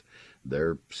questions.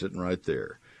 They're sitting right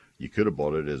there. You could have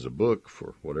bought it as a book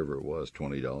for whatever it was,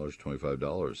 $20,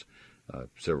 $25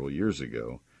 several years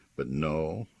ago. But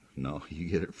no, you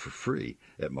get it for free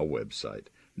at my website,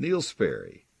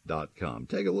 neilsperry.com.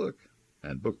 Take a look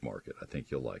and bookmark it. I think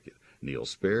you'll like it.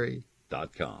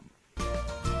 neilsperry.com.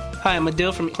 Hi, I'm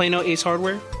Adele from Plano Ace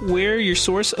Hardware. We're your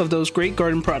source of those great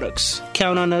garden products.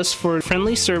 Count on us for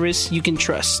friendly service you can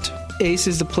trust. Ace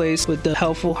is the place with the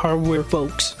helpful hardware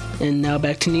folks. And now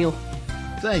back to Neil.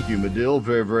 Thank you, Medill,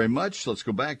 very, very much. Let's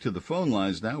go back to the phone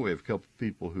lines now. We have a couple of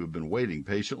people who have been waiting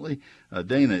patiently.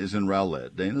 Dana is in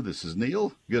Rowlett. Dana, this is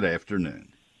Neil. Good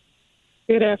afternoon.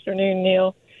 Good afternoon,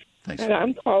 Neil. Thanks. And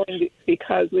I'm calling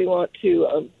because we want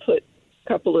to put a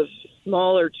couple of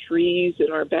smaller trees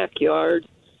in our backyard.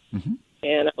 Mm-hmm.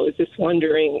 And I was just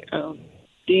wondering,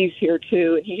 Steve's here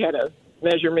too, and he had a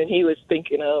measurement he was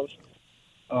thinking of.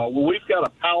 Well, we've got a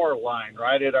power line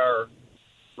right at our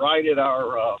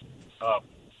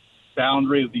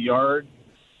boundary of the yard.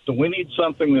 So we need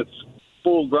something that's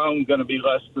full grown, going to be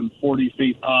less than 40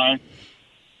 feet high,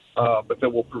 but that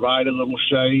will provide a little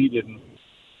shade, and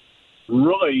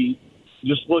really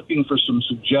just looking for some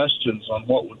suggestions on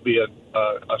what would be a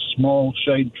small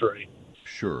shade tree.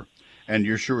 Sure. And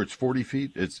you're sure it's 40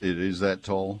 feet? It is that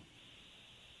tall?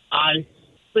 I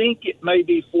think it may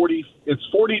be 40. It's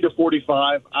 40 to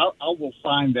 45. I will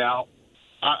find out.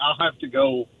 I'll have to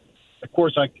go. Of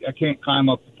course, I can't climb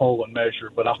up the pole and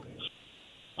measure, but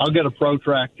I'll get a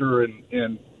protractor and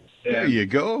there you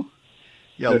go.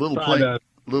 Yeah, a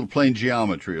little plain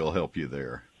geometry will help you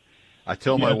there. I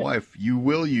tell my wife, you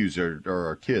will use or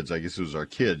our kids. I guess it was our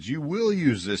kids. You will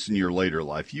use this in your later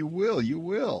life. You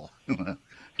will.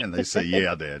 And they say,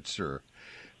 yeah, Dad, sure.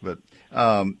 But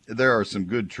there are some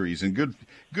good trees, and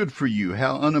good for you.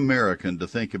 How un-American to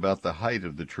think about the height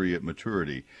of the tree at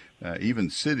maturity. Even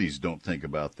cities don't think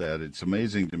about that. It's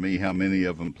amazing to me how many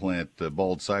of them plant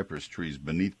bald cypress trees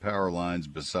beneath power lines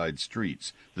beside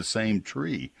streets. The same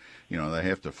tree. You know, they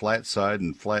have to flat side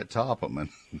and flat top them, and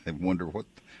they wonder what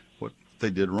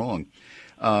they did wrong.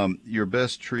 Your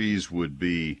best trees would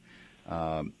be...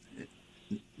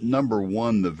 number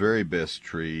one, the very best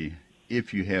tree,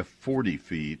 if you have 40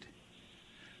 feet,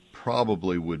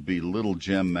 probably would be Little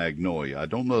Gem Magnolia. I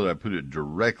don't know that I put it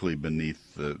directly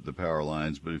beneath the power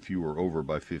lines, but if you were over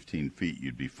by 15 feet,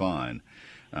 you'd be fine.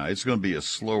 It's going to be a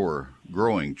slower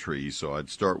growing tree, so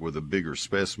I'd start with a bigger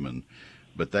specimen,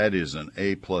 but that is an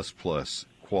A++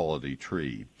 quality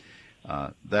tree.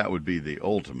 That would be the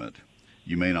ultimate.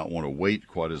 You may not want to wait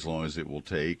quite as long as it will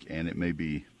take, and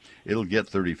it'll get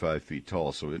 35 feet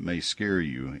tall, so it may scare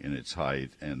you in its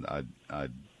height, and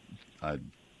I'd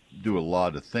do a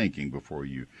lot of thinking before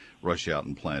you rush out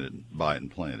and buy it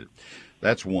and plant it.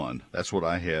 That's one. That's what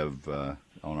I have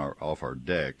off our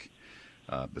deck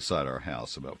beside our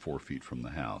house, about 4 feet from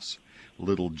the house.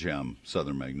 Little Gem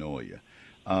Southern Magnolia.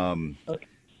 Okay.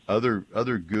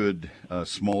 Other good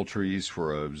small trees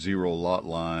for a zero lot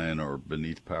line or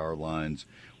beneath power lines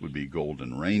would be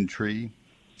Golden Rain Tree,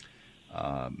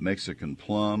 Mexican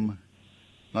Plum.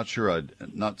 Not sure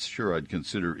I'd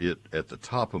consider it at the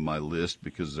top of my list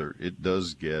because it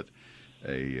does get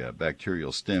a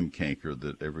bacterial stem canker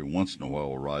that every once in a while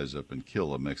will rise up and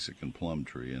kill a Mexican plum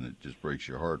tree, and it just breaks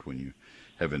your heart when you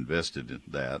have invested in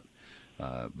that.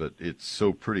 But it's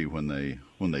so pretty when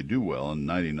they do well, and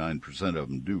 99% of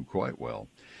them do quite well.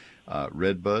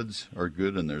 Redbuds are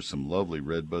good, and there's some lovely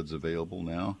redbuds available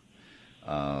now.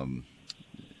 I'm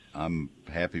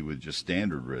happy with just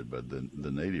standard redbud,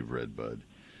 the native redbud,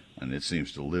 and it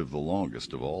seems to live the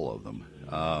longest of all of them.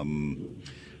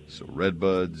 So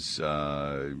redbuds,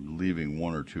 leaving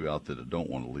one or two out that I don't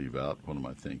want to leave out. What am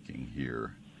I thinking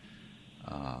here?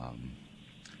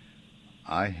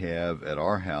 I have at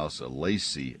our house a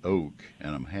Lacey oak,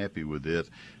 and I'm happy with it.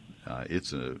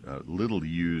 It's a little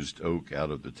used oak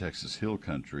out of the Texas Hill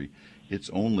Country.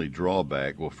 Its only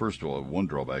drawback, well, first of all, one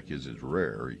drawback is it's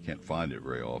rare. You can't find it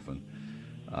very often.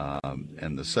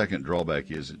 And the second drawback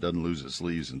is it doesn't lose its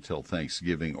leaves until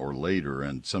Thanksgiving or later,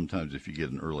 and sometimes if you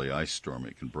get an early ice storm,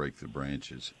 it can break the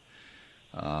branches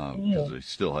because they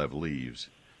still have leaves.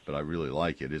 But I really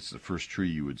like it. It's the first tree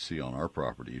you would see on our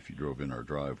property if you drove in our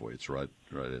driveway. It's right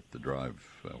at the drive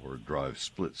where drive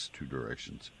splits two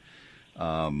directions.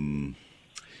 Some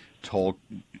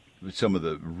of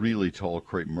the really tall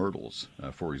crepe myrtles,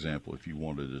 for example, if you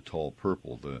wanted a tall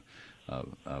purple, the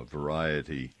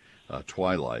variety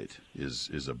Twilight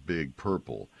is a big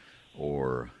purple,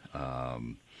 or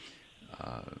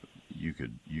you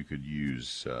could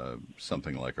use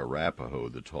something like Arapaho,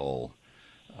 the tall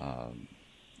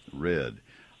red.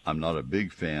 I'm not a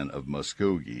big fan of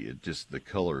Muskogee. The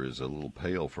color is a little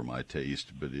pale for my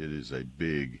taste, but it is a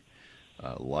big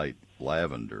light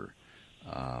lavender.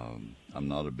 I'm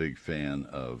not a big fan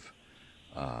of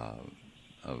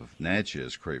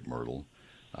Natchez crepe myrtle.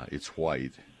 It's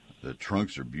white. The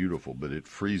trunks are beautiful, but it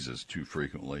freezes too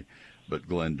frequently. But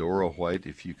Glendora white,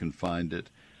 if you can find it,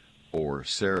 or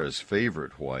Sarah's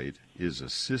favorite white, is a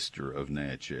sister of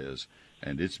Natchez,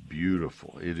 and it's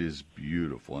beautiful. It is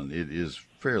beautiful, and it is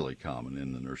fairly common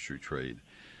in the nursery trade.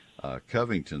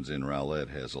 Covington's in Rowlett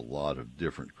has a lot of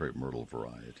different crepe myrtle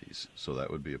varieties, so that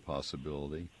would be a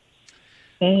possibility.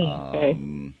 Okay.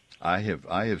 I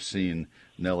have seen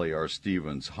Nellie R.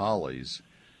 Stevens hollies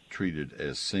treated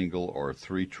as single or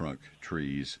three trunk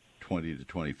trees, 20 to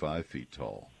 25 feet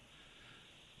tall.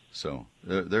 So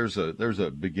there's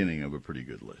a beginning of a pretty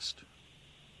good list.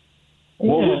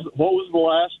 What was the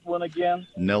last one again?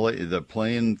 Nellie, the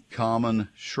plain common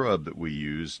shrub that we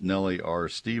use, Nellie R.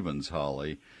 Stevens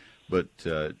holly, but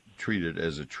treated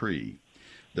as a tree.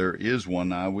 There is one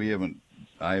now.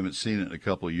 I haven't seen it in a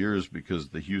couple of years because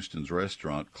the Houston's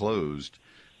restaurant closed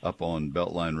up on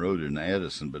Beltline Road in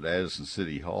Addison, but Addison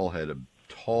City Hall had a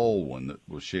tall one that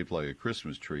was shaped like a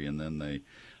Christmas tree, and then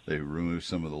they removed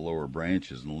some of the lower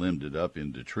branches and limbed it up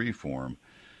into tree form.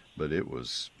 But it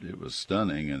was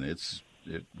stunning, and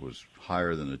it was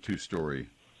higher than a 2-story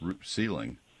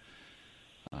ceiling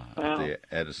at the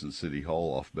Addison City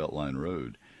Hall off Beltline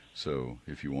Road. So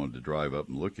if you wanted to drive up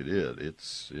and look at it,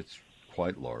 it's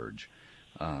quite large.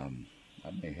 I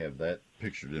may have that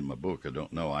pictured in my book. I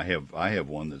don't know. I have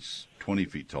one that's 20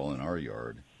 feet tall in our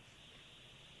yard.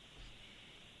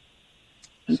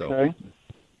 Okay.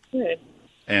 Good.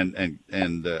 And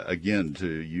again, to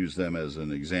use them as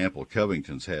an example,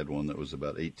 Covington's had one that was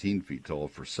about 18 feet tall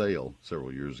for sale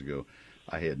several years ago.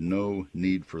 I had no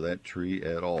need for that tree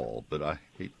at all, but I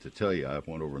hate to tell you, I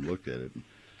went over and looked at it and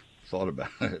thought about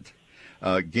it.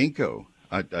 Ginkgo.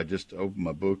 I just opened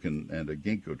my book and a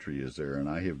ginkgo tree is there, and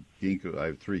I have 3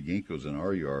 ginkgos in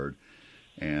our yard,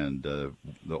 and the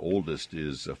oldest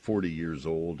is 40 years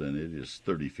old, and it is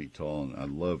 30 feet tall, and I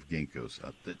love ginkgos.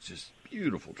 They're just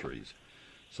beautiful trees.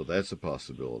 So that's a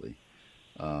possibility.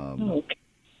 I'm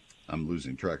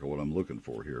losing track of what I'm looking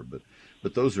for here, but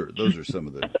those are some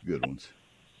of the good ones.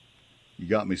 You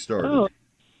got me started. Oh.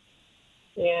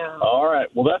 Yeah. All right.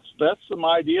 Well, that's some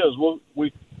ideas. We'll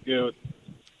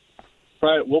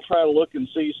try to look and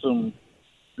see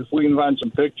if we can find some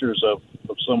pictures of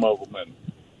some of them,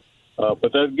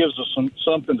 but that gives us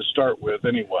something to start with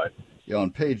anyway. Yeah, on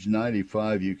page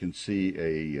 95, you can see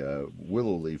a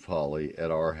willow leaf holly at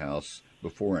our house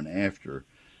before and after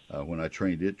when I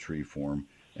trained it tree form.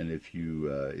 And if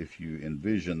you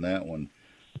envision that one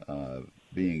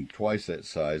being twice that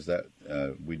size, that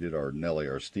we did our Nellie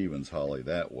R. Stevens holly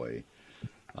that way.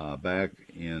 Back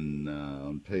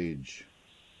on page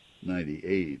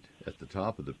 98, at the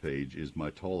top of the page, is my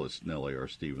tallest Nellie R.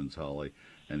 Stevens holly,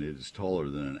 and it is taller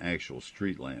than an actual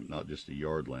street lamp, not just a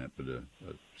yard lamp, but a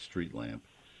street lamp.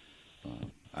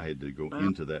 I had to go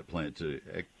into that plant to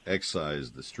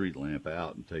excise the street lamp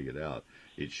out and take it out.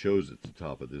 It shows at the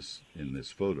top of this in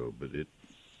this photo, but the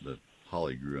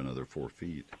holly grew another 4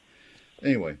 feet.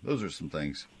 Anyway, those are some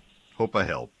things. Hope I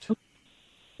helped.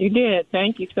 You did.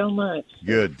 Thank you so much.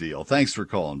 Good deal. Thanks for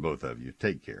calling, both of you.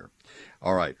 Take care.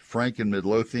 All right, Frank in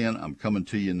Midlothian, I'm coming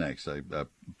to you next. I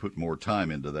put more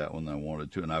time into that one than I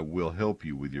wanted to, and I will help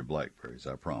you with your blackberries,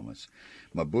 I promise.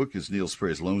 My book is Neil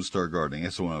Sperry's Lone Star Gardening.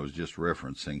 That's the one I was just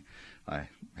referencing. I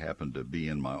happened to be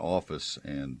in my office,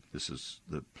 and this is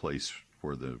the place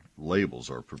where the labels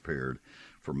are prepared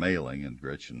for mailing, and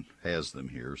Gretchen has them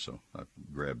here, so I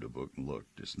grabbed a book and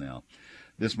looked just now.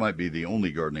 This might be the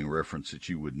only gardening reference that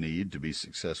you would need to be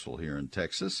successful here in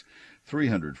Texas.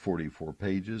 344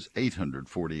 pages,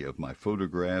 840 of my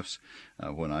photographs.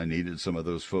 When I needed some of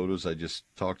those photos I just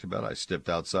talked about, I stepped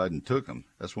outside and took them.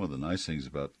 That's one of the nice things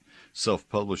about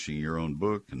self-publishing your own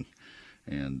book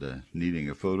and needing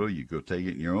a photo. You go take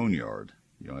it in your own yard.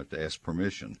 You don't have to ask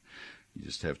permission. You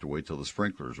just have to wait till the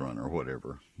sprinklers run or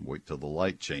whatever. Wait till the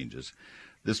light changes.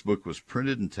 This book was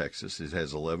printed in Texas. It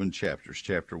has 11 chapters.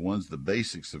 Chapter 1 is the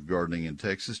basics of gardening in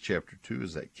Texas. Chapter 2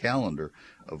 is that calendar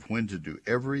of when to do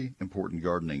every important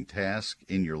gardening task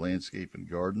in your landscape and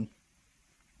garden.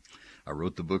 I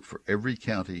wrote the book for every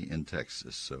county in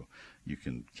Texas, so you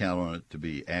can count on it to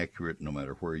be accurate no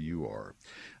matter where you are.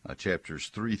 Chapters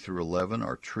 3 through 11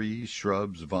 are trees,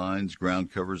 shrubs, vines,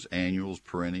 ground covers, annuals,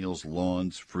 perennials,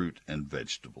 lawns, fruit, and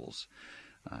vegetables.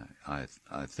 I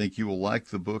think you will like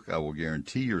the book. I will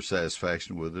guarantee your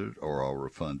satisfaction with it, or I'll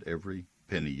refund every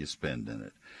penny you spend in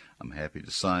it. I'm happy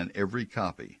to sign every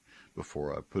copy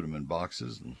before I put them in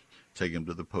boxes and take them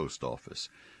to the post office.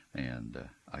 And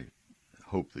I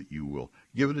hope that you will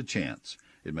give it a chance.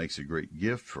 It makes a great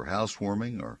gift for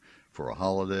housewarming or for a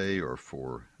holiday or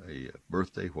for a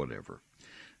birthday, whatever.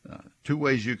 2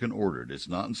 ways you can order it. It's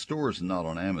not in stores and not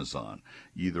on Amazon.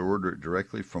 You either order it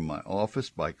directly from my office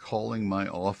by calling my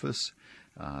office,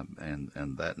 and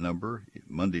that number,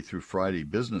 Monday through Friday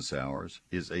business hours,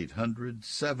 is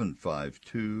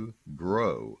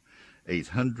 800-752-GROW,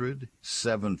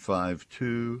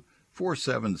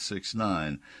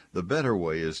 800-752-4769. The better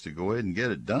way is to go ahead and get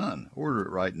it done. Order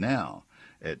it right now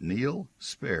at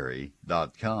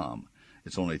neilsperry.com.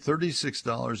 It's only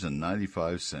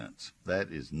 $36.95.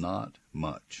 That is not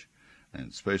much,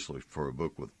 and especially for a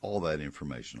book with all that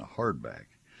information, a hardback.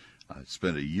 I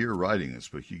spent a year writing this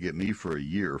book. You get me for a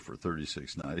year for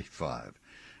 $36.95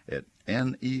 at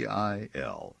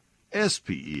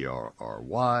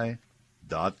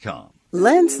neilsperry.com.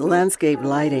 Lens Landscape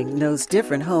Lighting knows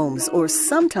different homes, or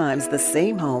sometimes the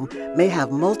same home, may have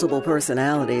multiple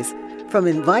personalities, from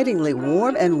invitingly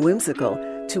warm and whimsical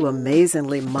to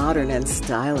amazingly modern and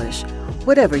stylish.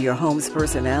 Whatever your home's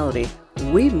personality,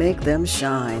 we make them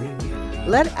shine.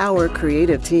 Let our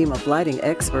creative team of lighting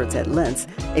experts at Lens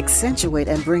accentuate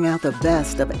and bring out the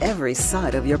best of every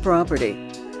side of your property.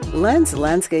 Lens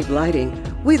Landscape Lighting,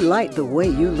 we light the way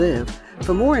you live.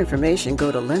 For more information,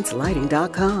 go to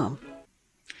lenslighting.com.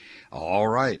 All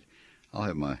right. I'll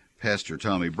have my Pastor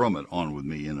Tommy Brummett on with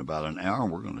me in about an hour,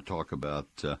 and we're going to talk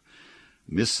about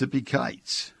Mississippi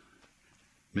kites.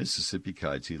 Mississippi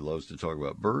kites. He loves to talk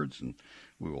about birds, and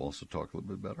we will also talk a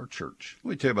little bit about our church. Let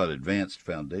me tell you about advanced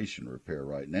foundation repair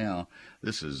right now.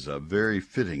 This is a very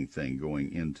fitting thing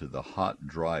going into the hot,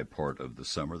 dry part of the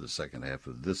summer, the second half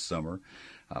of this summer.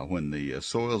 When the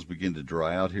soils begin to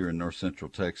dry out here in north central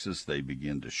Texas, they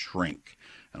begin to shrink.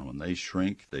 And when they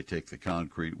shrink, they take the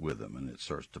concrete with them, and it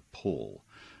starts to pull.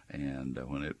 And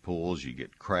when it pulls, you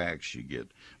get cracks, you get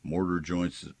mortar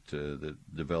joints that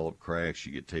develop cracks,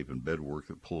 you get tape and bedwork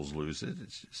that pulls loose.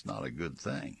 It's not a good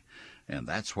thing. And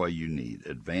that's why you need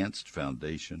advanced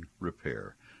foundation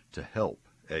repair to help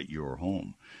at your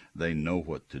home. They know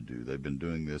what to do. They've been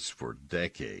doing this for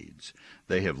decades.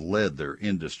 They have led their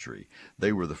industry.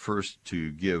 They were the first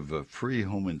to give a free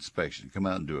home inspection, come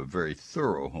out and do a very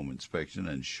thorough home inspection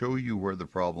and show you where the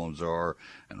problems are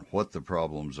and what the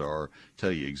problems are,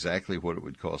 tell you exactly what it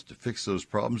would cost to fix those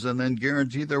problems, and then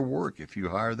guarantee their work. If you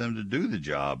hire them to do the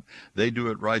job, they do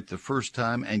it right the first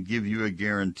time and give you a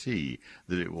guarantee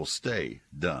that it will stay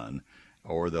done,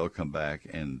 or they'll come back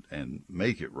and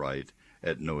make it right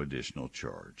at no additional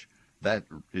charge. That's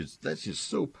just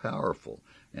so powerful,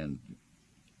 and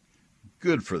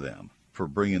good for them for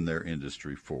bringing their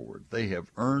industry forward. They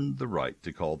have earned the right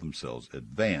to call themselves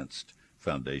Advanced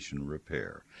Foundation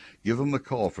Repair. Give them a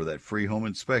call for that free home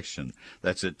inspection.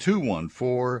 That's at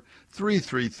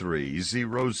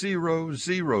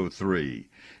 214-333-0003.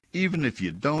 Even if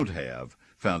you don't have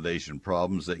foundation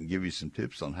problems, they can give you some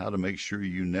tips on how to make sure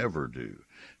you never do.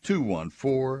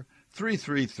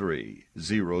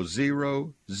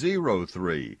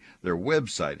 214-333-0003. Their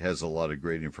website has a lot of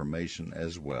great information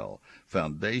as well.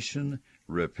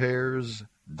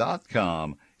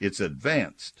 FoundationRepairs.com. It's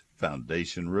Advanced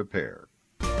Foundation Repair.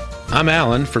 I'm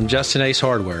Alan from Justin Ace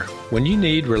Hardware. When you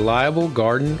need reliable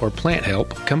garden or plant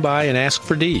help, come by and ask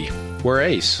for Dee. We're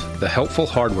Ace, the helpful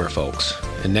hardware folks.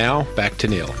 And now, back to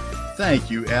Neil.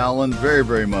 Thank you, Alan, very,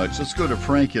 very much. Let's go to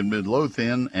Frank in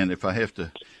Midlothian, and if I have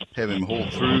to have him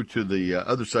hold through to the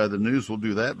other side of the news, we'll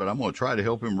do that, but I'm going to try to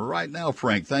help him right now.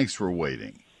 Frank, thanks for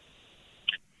waiting.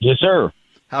 Yes, sir.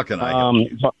 How can I help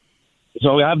you?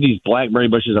 So I have these blackberry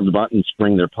bushes I've bought in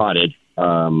spring. They're potted.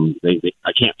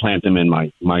 I can't plant them in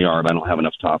my yard. I don't have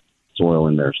enough top soil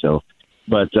in there. So,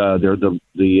 but they're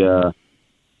the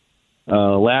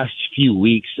last few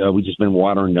weeks we've just been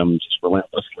watering them just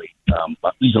relentlessly.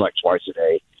 These are like twice a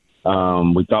day.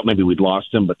 We thought maybe we'd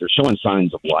lost them, but they're showing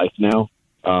signs of life now.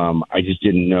 I just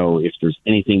didn't know if there's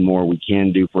anything more we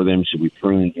can do for them. Should we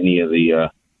prune any of the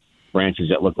branches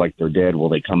that look like they're dead? Will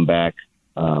they come back?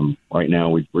 Right now,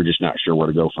 we're just not sure where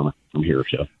to go from here.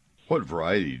 So, what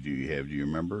variety do you have? Do you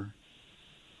remember?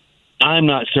 I'm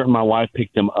not certain. My wife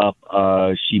picked them up.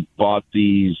 She bought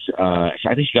these. I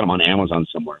think she got them on Amazon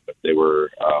somewhere, but they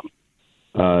were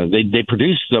they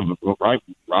produced them right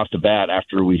off the bat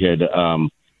after we had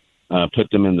put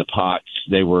them in the pots.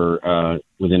 They were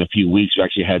within a few weeks. We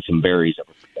actually had some berries that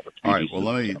were all right. Well,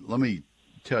 let me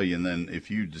tell you, and then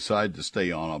if you decide to stay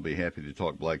on, I'll be happy to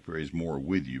talk blackberries more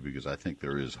with you, because I think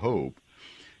there is hope.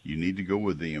 You need to go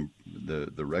with the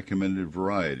recommended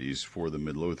varieties for the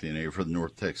Midlothian area, for the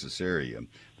North Texas area.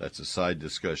 That's a side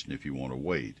discussion if you want to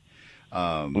wait.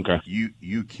 Okay.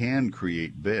 You can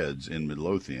create beds in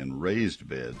Midlothian, raised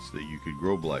beds that you could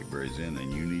grow blackberries in,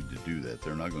 and you need to do that.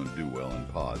 They're not going to do well in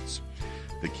pots.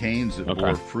 The canes that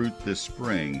bore fruit this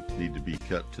spring need to be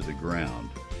cut to the ground.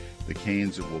 The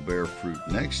canes that will bear fruit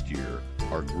next year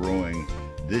are growing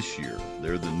this year.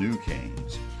 They're the new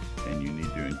canes, and you need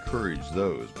to encourage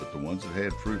those. But the ones that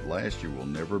had fruit last year will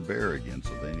never bear again,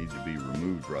 so they need to be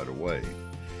removed right away.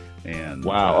 And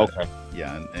wow, okay.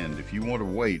 Yeah, and if you want to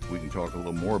wait, we can talk a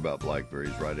little more about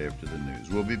blackberries right after the news.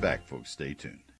 We'll be back, folks. Stay tuned.